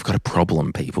 we've got a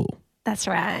problem, people. That's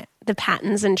right. The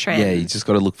patterns and trends. Yeah, you just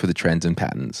got to look for the trends and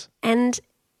patterns. And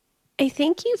I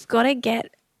think you've got to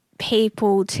get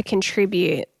people to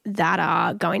contribute that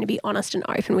are going to be honest and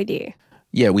open with you.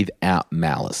 Yeah, without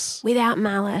malice. Without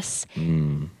malice.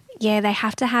 Yeah, they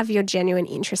have to have your genuine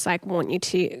interest, like want you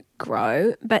to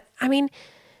grow. But I mean,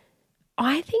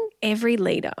 I think every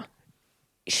leader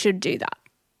should do that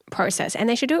process and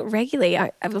they should do it regularly.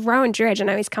 Rowan Dredge, I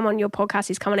know he's come on your podcast,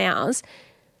 he's come on ours.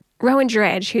 Rowan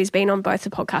Dredge, who's been on both the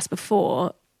podcasts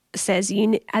before, says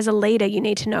as a leader, you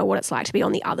need to know what it's like to be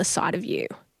on the other side of you.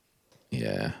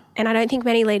 Yeah. And I don't think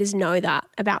many leaders know that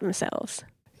about themselves.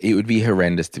 It would be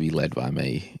horrendous to be led by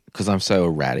me because I'm so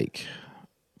erratic,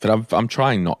 but I'm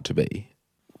trying not to be.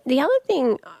 The other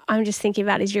thing I'm just thinking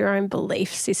about is your own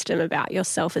belief system about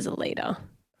yourself as a leader.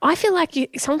 I feel like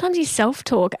sometimes you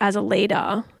self-talk as a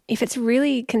leader, if it's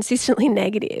really consistently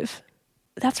negative,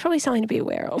 that's probably something to be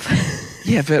aware of.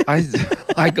 Yeah, but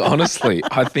honestly,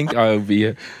 I think I would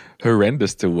be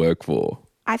horrendous to work for.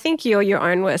 I think you're your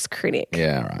own worst critic.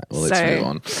 Yeah, right. Well,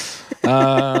 let's move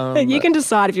on. You can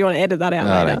decide if you want to edit that out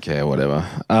later. I don't care, whatever.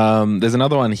 There's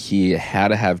another one here, how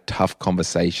to have tough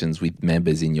conversations with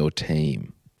members in your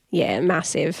team. Yeah,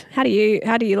 massive. How do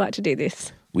you like to do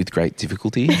this? With great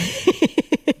difficulty.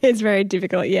 It's very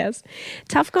difficult, yes.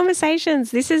 Tough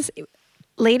conversations. This is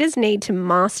leaders need to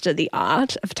master the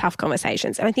art of tough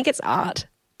conversations. And I think it's art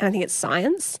and I think it's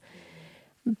science.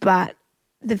 But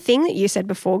the thing that you said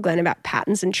before, Glenn, about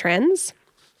patterns and trends,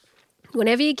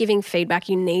 whenever you're giving feedback,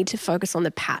 you need to focus on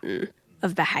the pattern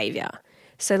of behaviour.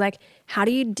 So like, how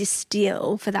do you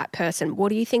distill for that person? What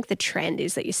do you think the trend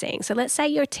is that you're seeing? So let's say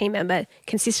your team member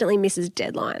consistently misses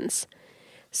deadlines.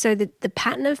 So the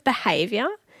pattern of behaviour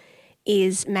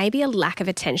is maybe a lack of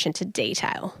attention to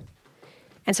detail.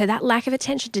 And so that lack of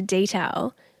attention to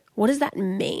detail, what does that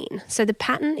mean? So the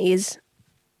pattern is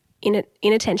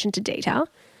inattention to detail.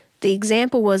 The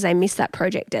example was they missed that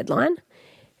project deadline.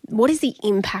 What is the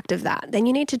impact of that? Then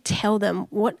you need to tell them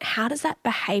how does that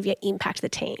behaviour impact the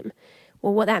team?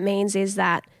 Well, what that means is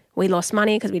that we lost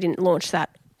money because we didn't launch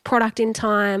that product in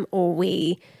time, or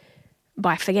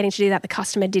by forgetting to do that, the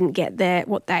customer didn't get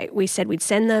what we said we'd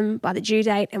send them by the due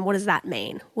date. And what does that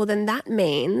mean? Well, then that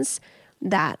means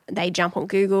that they jump on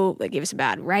Google, they give us a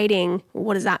bad rating.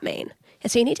 What does that mean?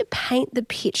 And so you need to paint the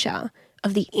picture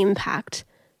of the impact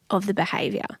of the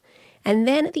behaviour. And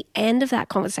then at the end of that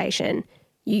conversation,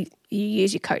 you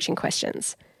use your coaching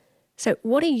questions. So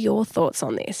what are your thoughts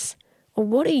on this? Or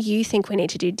what do you think we need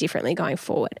to do differently going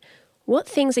forward? What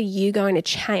things are you going to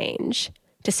change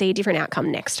to see a different outcome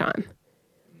next time?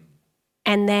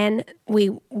 And then we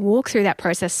walk through that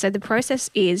process. So the process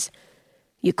is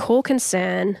your core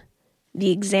concern,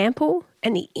 the example,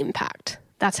 and the impact.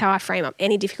 That's how I frame up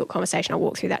any difficult conversation. I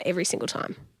walk through that every single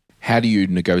time. How do you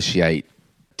negotiate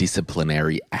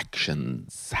disciplinary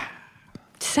actions?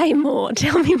 Say more.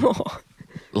 Tell me more.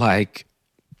 Like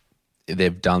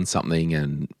they've done something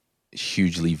and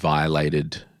hugely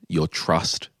violated your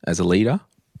trust as a leader,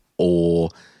 or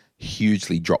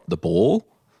hugely dropped the ball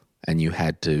and you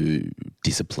had to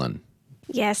discipline?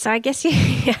 Yeah, so I guess you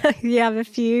have a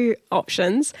few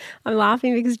options. I'm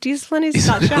laughing because discipline is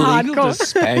such a hardcore. To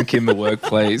spank in the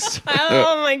workplace?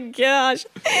 Oh my gosh.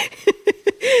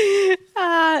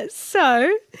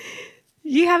 So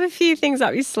you have a few things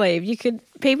up your sleeve.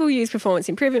 People use performance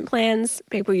improvement plans,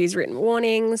 people use written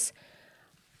warnings.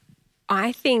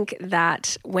 I think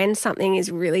that when something is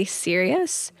really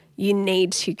serious, you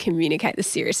need to communicate the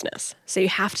seriousness. So you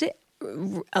have to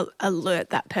alert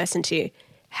that person to,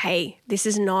 hey, this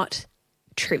is not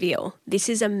trivial. This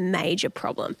is a major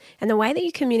problem. And the way that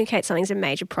you communicate something's a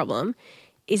major problem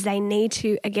is they need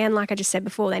to, again, like I just said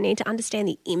before, they need to understand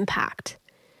the impact.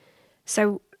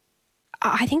 So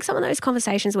I think some of those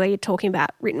conversations where you're talking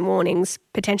about written warnings,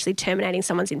 potentially terminating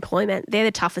someone's employment, they're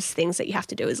the toughest things that you have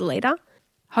to do as a leader.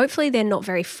 Hopefully they're not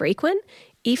very frequent.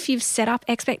 If you've set up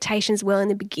expectations well in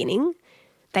the beginning,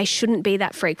 they shouldn't be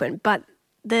that frequent. But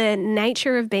the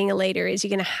nature of being a leader is you're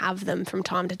going to have them from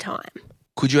time to time.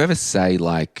 Could you ever say,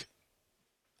 like,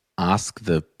 ask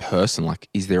the person, like,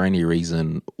 is there any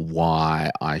reason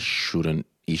why I shouldn't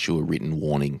issue a written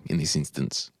warning in this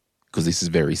instance? Because this is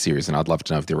very serious and I'd love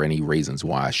to know if there are any reasons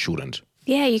why I shouldn't.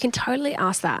 Yeah, you can totally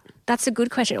ask that. That's a good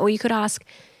question. Or you could ask,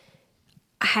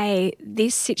 hey,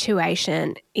 this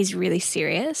situation is really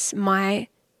serious. My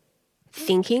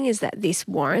thinking is that this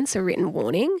warrants a written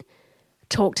warning.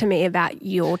 Talk to me about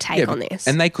your take on this.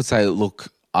 And they could say, look,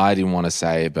 I didn't want to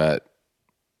say it, but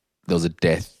there was a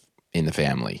death in the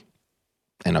family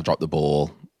and I dropped the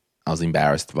ball. I was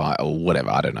embarrassed by it or whatever.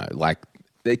 I don't know. Like,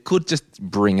 they could just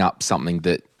bring up something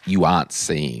that you aren't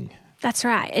seeing. That's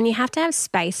right. And you have to have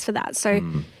space for that. So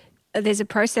there's a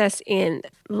process and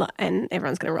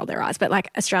everyone's going to roll their eyes, but like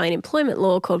Australian employment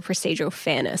law called procedural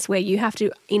fairness, where you have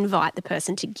to invite the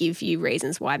person to give you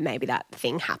reasons why maybe that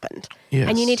thing happened. Yes.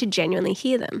 And you need to genuinely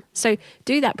hear them. So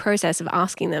do that process of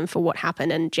asking them for what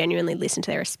happened and genuinely listen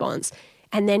to their response,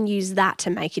 and then use that to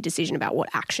make your decision about what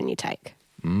action you take.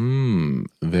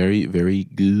 Very, very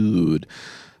good.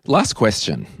 Last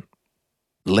question.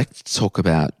 Let's talk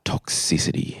about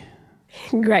toxicity.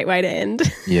 Great way to end.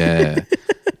 Yeah.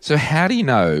 So how do you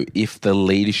know if the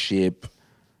leadership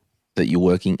that you're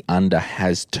working under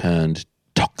has turned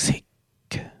toxic?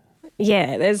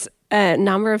 Yeah, there's a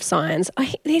number of signs.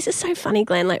 These are so funny,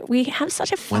 Glenn. Like, we have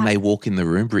such a When they walk in the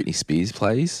room, Britney Spears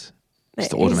plays,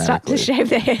 just automatically. Start to shave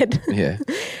their head. Yeah.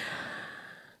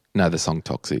 No, the song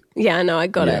Toxic. Yeah, I know, I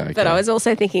got it. Okay. But I was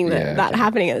also thinking that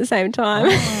happening at the same time.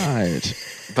 Right.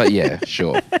 But yeah,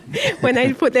 sure. When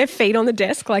they put their feet on the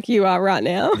desk like you are right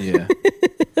now. Yeah.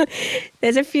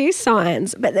 There's a few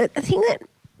signs. But the thing that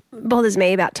bothers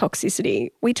me about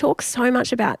toxicity, we talk so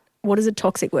much about what does a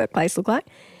toxic workplace look like.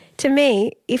 To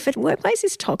me, if a workplace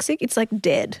is toxic, it's like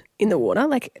dead in the water.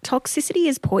 Like, toxicity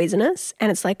is poisonous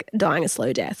and it's like dying a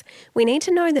slow death. We need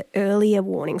to know the earlier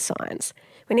warning signs.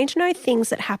 We need to know things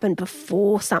that happen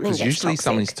before something gets toxic. Because usually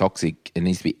something's toxic, it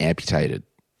needs to be amputated.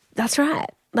 That's right.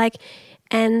 Like,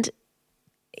 And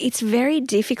it's very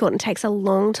difficult and takes a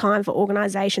long time for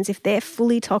organisations. If they're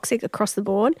fully toxic across the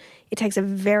board, it takes a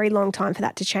very long time for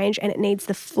that to change, and it needs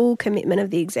the full commitment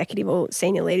of the executive or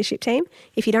senior leadership team.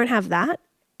 If you don't have that,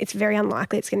 it's very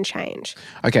unlikely it's going to change.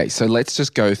 Okay, so let's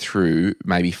just go through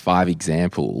maybe 5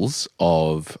 examples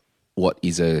of what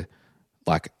is a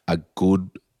good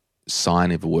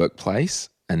sign of a workplace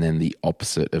and then the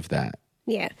opposite of that.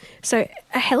 Yeah. So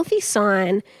a healthy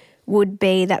sign would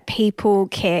be that people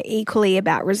care equally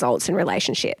about results and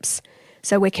relationships.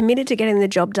 So we're committed to getting the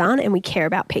job done and we care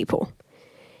about people.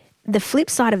 The flip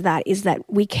side of that is that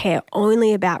we care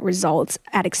only about results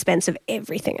at expense of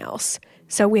everything else.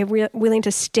 So we're willing to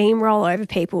steamroll over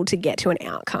people to get to an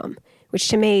outcome, which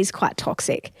to me is quite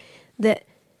toxic. The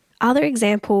other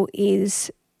example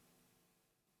is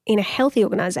in a healthy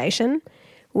organisation,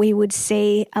 we would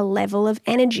see a level of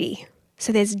energy.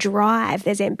 So there's drive,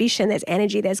 there's ambition, there's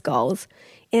energy, there's goals.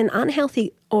 In an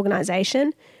unhealthy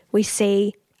organisation, we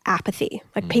see apathy.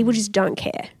 Like people just don't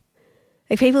care.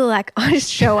 Like people are like, I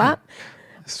just show up.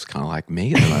 It's kind of like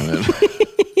me at the moment.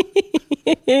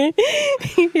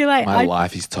 You're like, My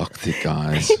life is toxic,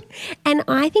 guys. And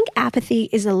I think apathy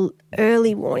is an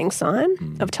early warning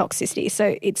sign of toxicity.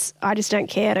 So it's, I just don't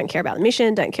care. I don't care about the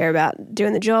mission, don't care about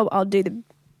doing the job. I'll do the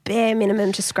bare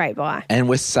minimum to scrape by. And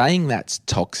we're saying that's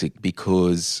toxic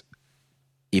because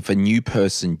if a new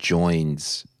person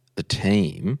joins the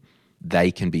team,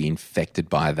 they can be infected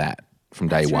by that from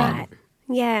day one. Right.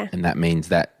 Yeah. And that means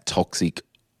that toxic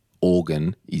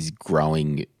organ is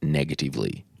growing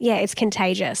negatively. Yeah, it's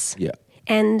contagious. Yeah.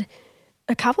 And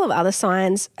a couple of other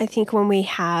signs, I think when we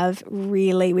have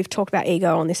really, we've talked about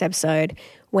ego on this episode,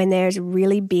 when there's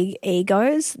really big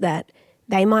egos that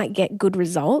they might get good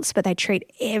results, but they treat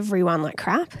everyone like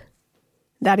crap.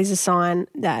 That is a sign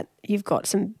that you've got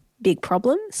some big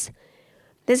problems.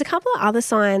 There's a couple of other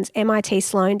signs. MIT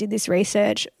Sloan did this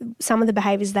research. Some of the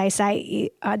behaviours they say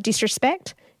are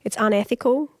disrespect, it's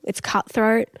unethical, it's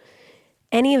cutthroat.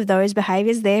 Any of those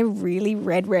behaviours, they're really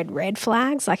red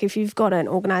flags. Like if you've got an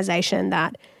organisation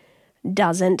that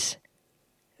doesn't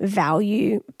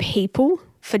value people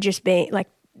for just being like,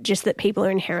 just that people are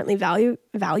inherently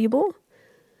valuable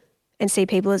and see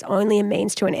people as only a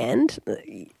means to an end,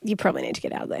 you probably need to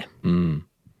get out of there.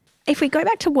 If we go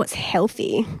back to what's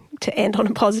healthy, to end on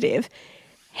a positive,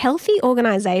 healthy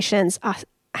organisations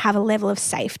have a level of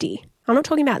safety. I'm not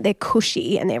talking about they're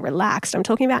cushy and they're relaxed. I'm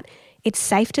talking about it's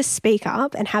safe to speak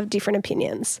up and have different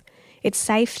opinions. It's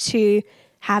safe to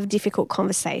have difficult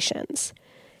conversations.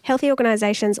 Healthy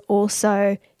organisations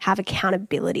also have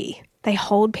accountability. They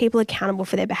hold people accountable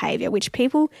for their behaviour, which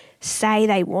people say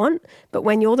they want, but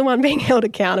when you're the one being held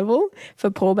accountable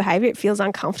for poor behaviour, it feels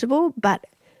uncomfortable. But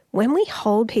when we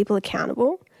hold people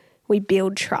accountable, we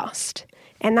build trust.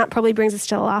 And that probably brings us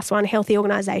to the last one. Healthy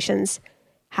organisations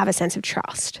have a sense of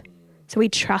trust. So we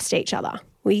trust each other.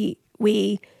 We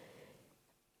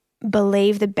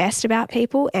believe the best about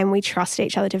people and we trust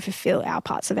each other to fulfill our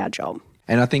parts of our job.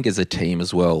 And I think as a team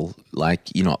as well, like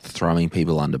you're not throwing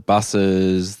people under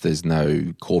buses, there's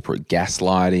no corporate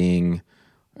gaslighting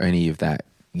or any of that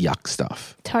yuck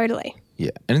stuff. Totally. Yeah.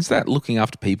 And it's that looking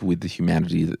after people with the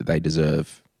humanity that they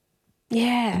deserve.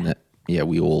 Yeah. And that, yeah,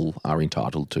 we all are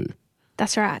entitled to.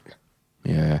 That's right.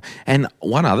 Yeah. And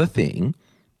one other thing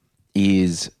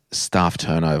is staff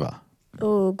turnover.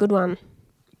 Oh, good one.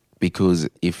 Because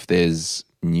if there's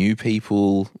new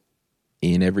people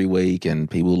in every week and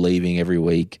people leaving every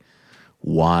week,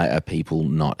 why are people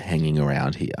not hanging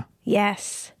around here?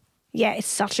 Yes. Yeah, it's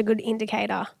such a good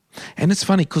indicator. And it's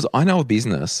funny because I know a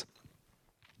business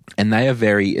and they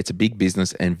are it's a big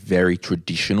business and very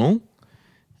traditional,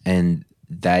 and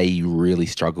they really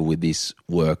struggle with this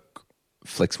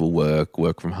flexible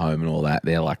work from home and all that.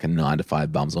 They're like a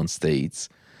 9-to-5 bums on seats,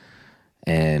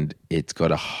 and it's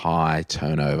got a high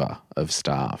turnover of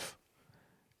staff.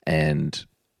 And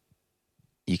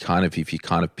if you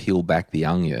peel back the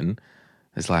onion,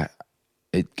 it's like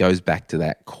it goes back to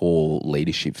that core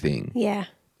leadership thing. Yeah.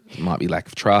 It might be lack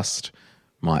of trust,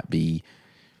 might be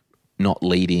not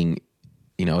leading,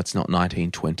 it's not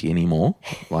 1920 anymore.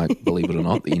 Like, believe it or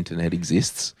not, the internet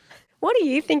exists. What do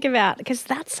you think about, because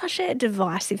that's such a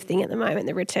divisive thing at the moment,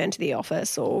 the return to the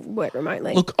office or work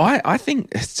remotely? Look, I think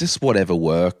it's just whatever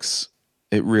works.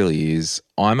 It really is.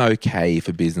 I'm okay if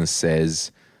a business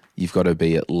says you've got to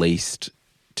be at least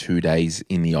 2 days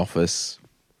in the office,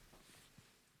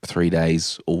 3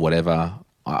 days or whatever.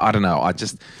 I don't know.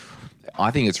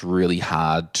 I think it's really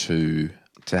hard to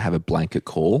have a blanket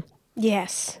call.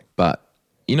 Yes. But,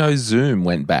 Zoom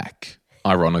went back,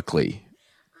 ironically.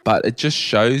 But it just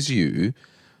shows you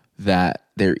that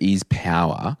there is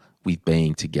power with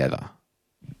being together.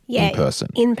 in person.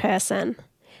 In person.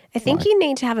 I think you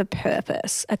need to have a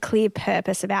purpose, a clear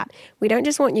purpose about, we don't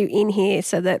just want you in here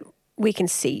so that we can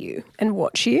see you and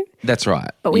watch you. That's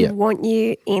right. But we want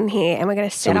you in here and we're going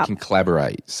to set up. So we can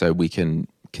collaborate, so we can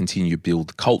continue to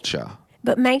build culture.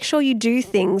 But make sure you do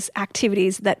things,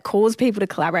 activities that cause people to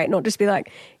collaborate, not just be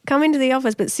like, come into the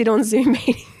office but sit on Zoom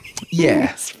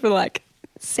meetings for like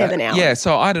 7 hours. Yeah,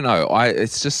 so I don't know.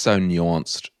 It's just so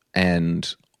nuanced,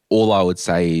 and all I would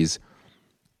say is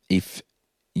if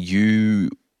you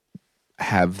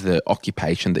have the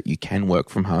occupation that you can work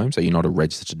from home, so you're not a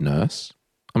registered nurse.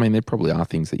 I mean, there probably are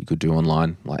things that you could do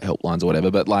online, like helplines or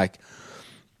whatever, but like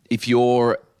if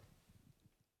you're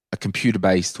a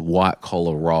computer-based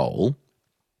white-collar role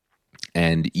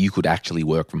and you could actually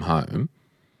work from home,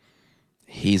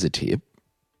 here's a tip.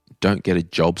 Don't get a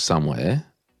job somewhere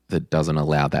that doesn't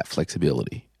allow that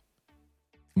flexibility.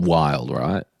 Wild,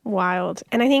 right? Wild.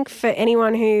 And I think for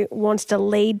anyone who wants to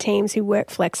lead teams who work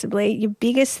flexibly, your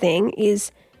biggest thing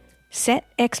is set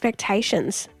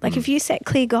expectations. Like if you set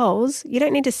clear goals, you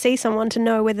don't need to see someone to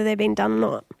know whether they've been done or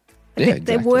not. Like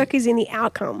their work is in the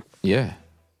outcome. Yeah.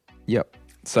 Yep.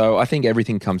 So I think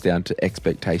everything comes down to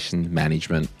expectation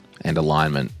management and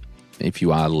alignment if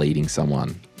you are leading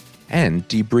someone. And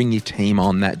do you bring your team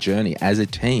on that journey? As a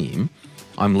team,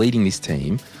 I'm leading this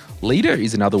team. Leader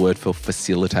is another word for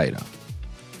facilitator.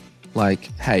 Like,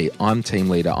 hey, I'm team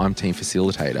leader, I'm team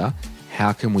facilitator.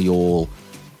 How can we all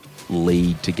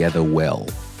lead together well?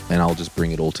 And I'll just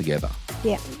bring it all together.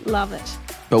 Yeah, love it.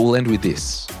 But we'll end with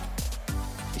this.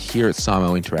 Here at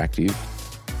Simo Interactive,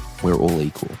 we're all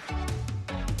equal.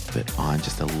 But I'm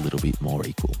just a little bit more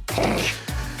equal.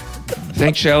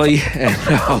 Thanks, Shelley, and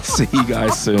I'll see you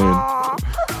guys soon.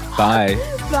 Bye.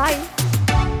 Bye.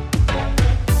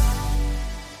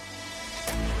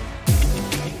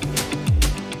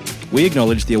 We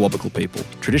acknowledge the Awabakal people,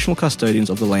 traditional custodians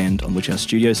of the land on which our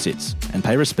studio sits, and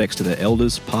pay respects to their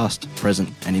elders past, present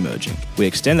and emerging. We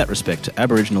extend that respect to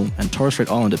Aboriginal and Torres Strait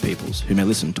Islander peoples who may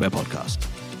listen to our podcast.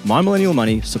 My Millennial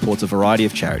Money supports a variety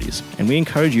of charities, and we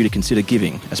encourage you to consider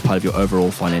giving as part of your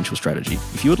overall financial strategy.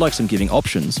 If you would like some giving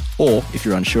options, or if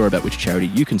you're unsure about which charity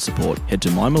you can support, head to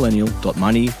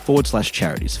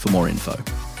mymillennial.money/charities for more info.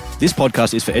 This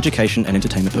podcast is for education and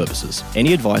entertainment purposes.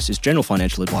 Any advice is general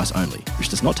financial advice only, which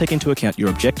does not take into account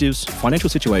your objectives, financial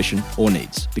situation, or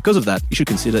needs. Because of that, you should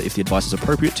consider if the advice is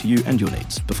appropriate to you and your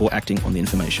needs before acting on the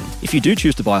information. If you do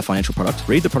choose to buy a financial product,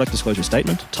 read the product disclosure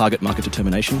statement, target market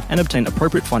determination, and obtain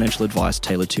appropriate financial advice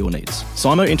tailored to your needs.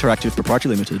 Simo Interactive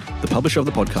Proprietary Limited, the publisher of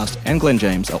the podcast, and Glenn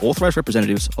James are authorised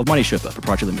representatives of Money Sherpa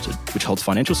Proprietary Limited, which holds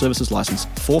financial services license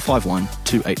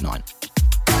 451289.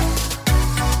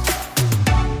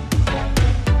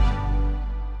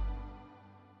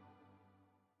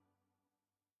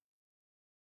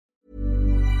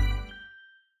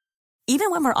 Even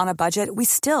when we're on a budget, we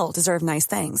still deserve nice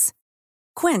things.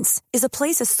 Quince is a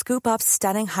place to scoop up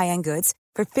stunning high-end goods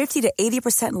for 50 to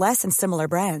 80% less than similar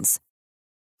brands.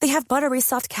 They have buttery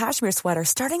soft cashmere sweaters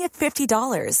starting at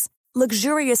 $50,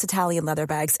 luxurious Italian leather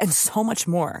bags, and so much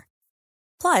more.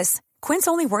 Plus, Quince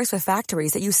only works with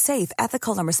factories that use safe,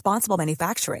 ethical, and responsible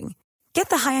manufacturing. Get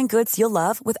the high-end goods you'll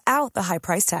love without the high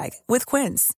price tag with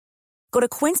Quince. Go to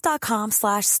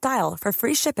quince.com/style for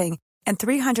free shipping and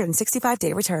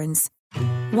 365-day returns.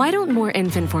 Why don't more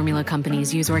infant formula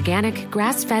companies use organic,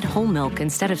 grass-fed whole milk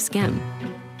instead of skim?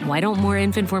 Why don't more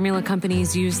infant formula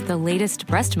companies use the latest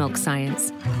breast milk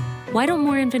science? Why don't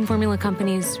more infant formula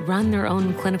companies run their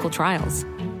own clinical trials?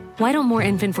 Why don't more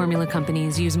infant formula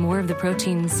companies use more of the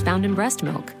proteins found in breast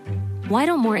milk? Why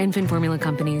don't more infant formula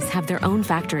companies have their own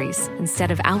factories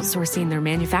instead of outsourcing their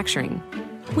manufacturing?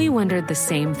 We wondered the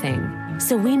same thing.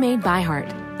 So we made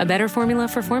ByHeart, a better formula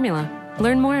for formula.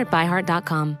 Learn more at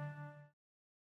byheart.com.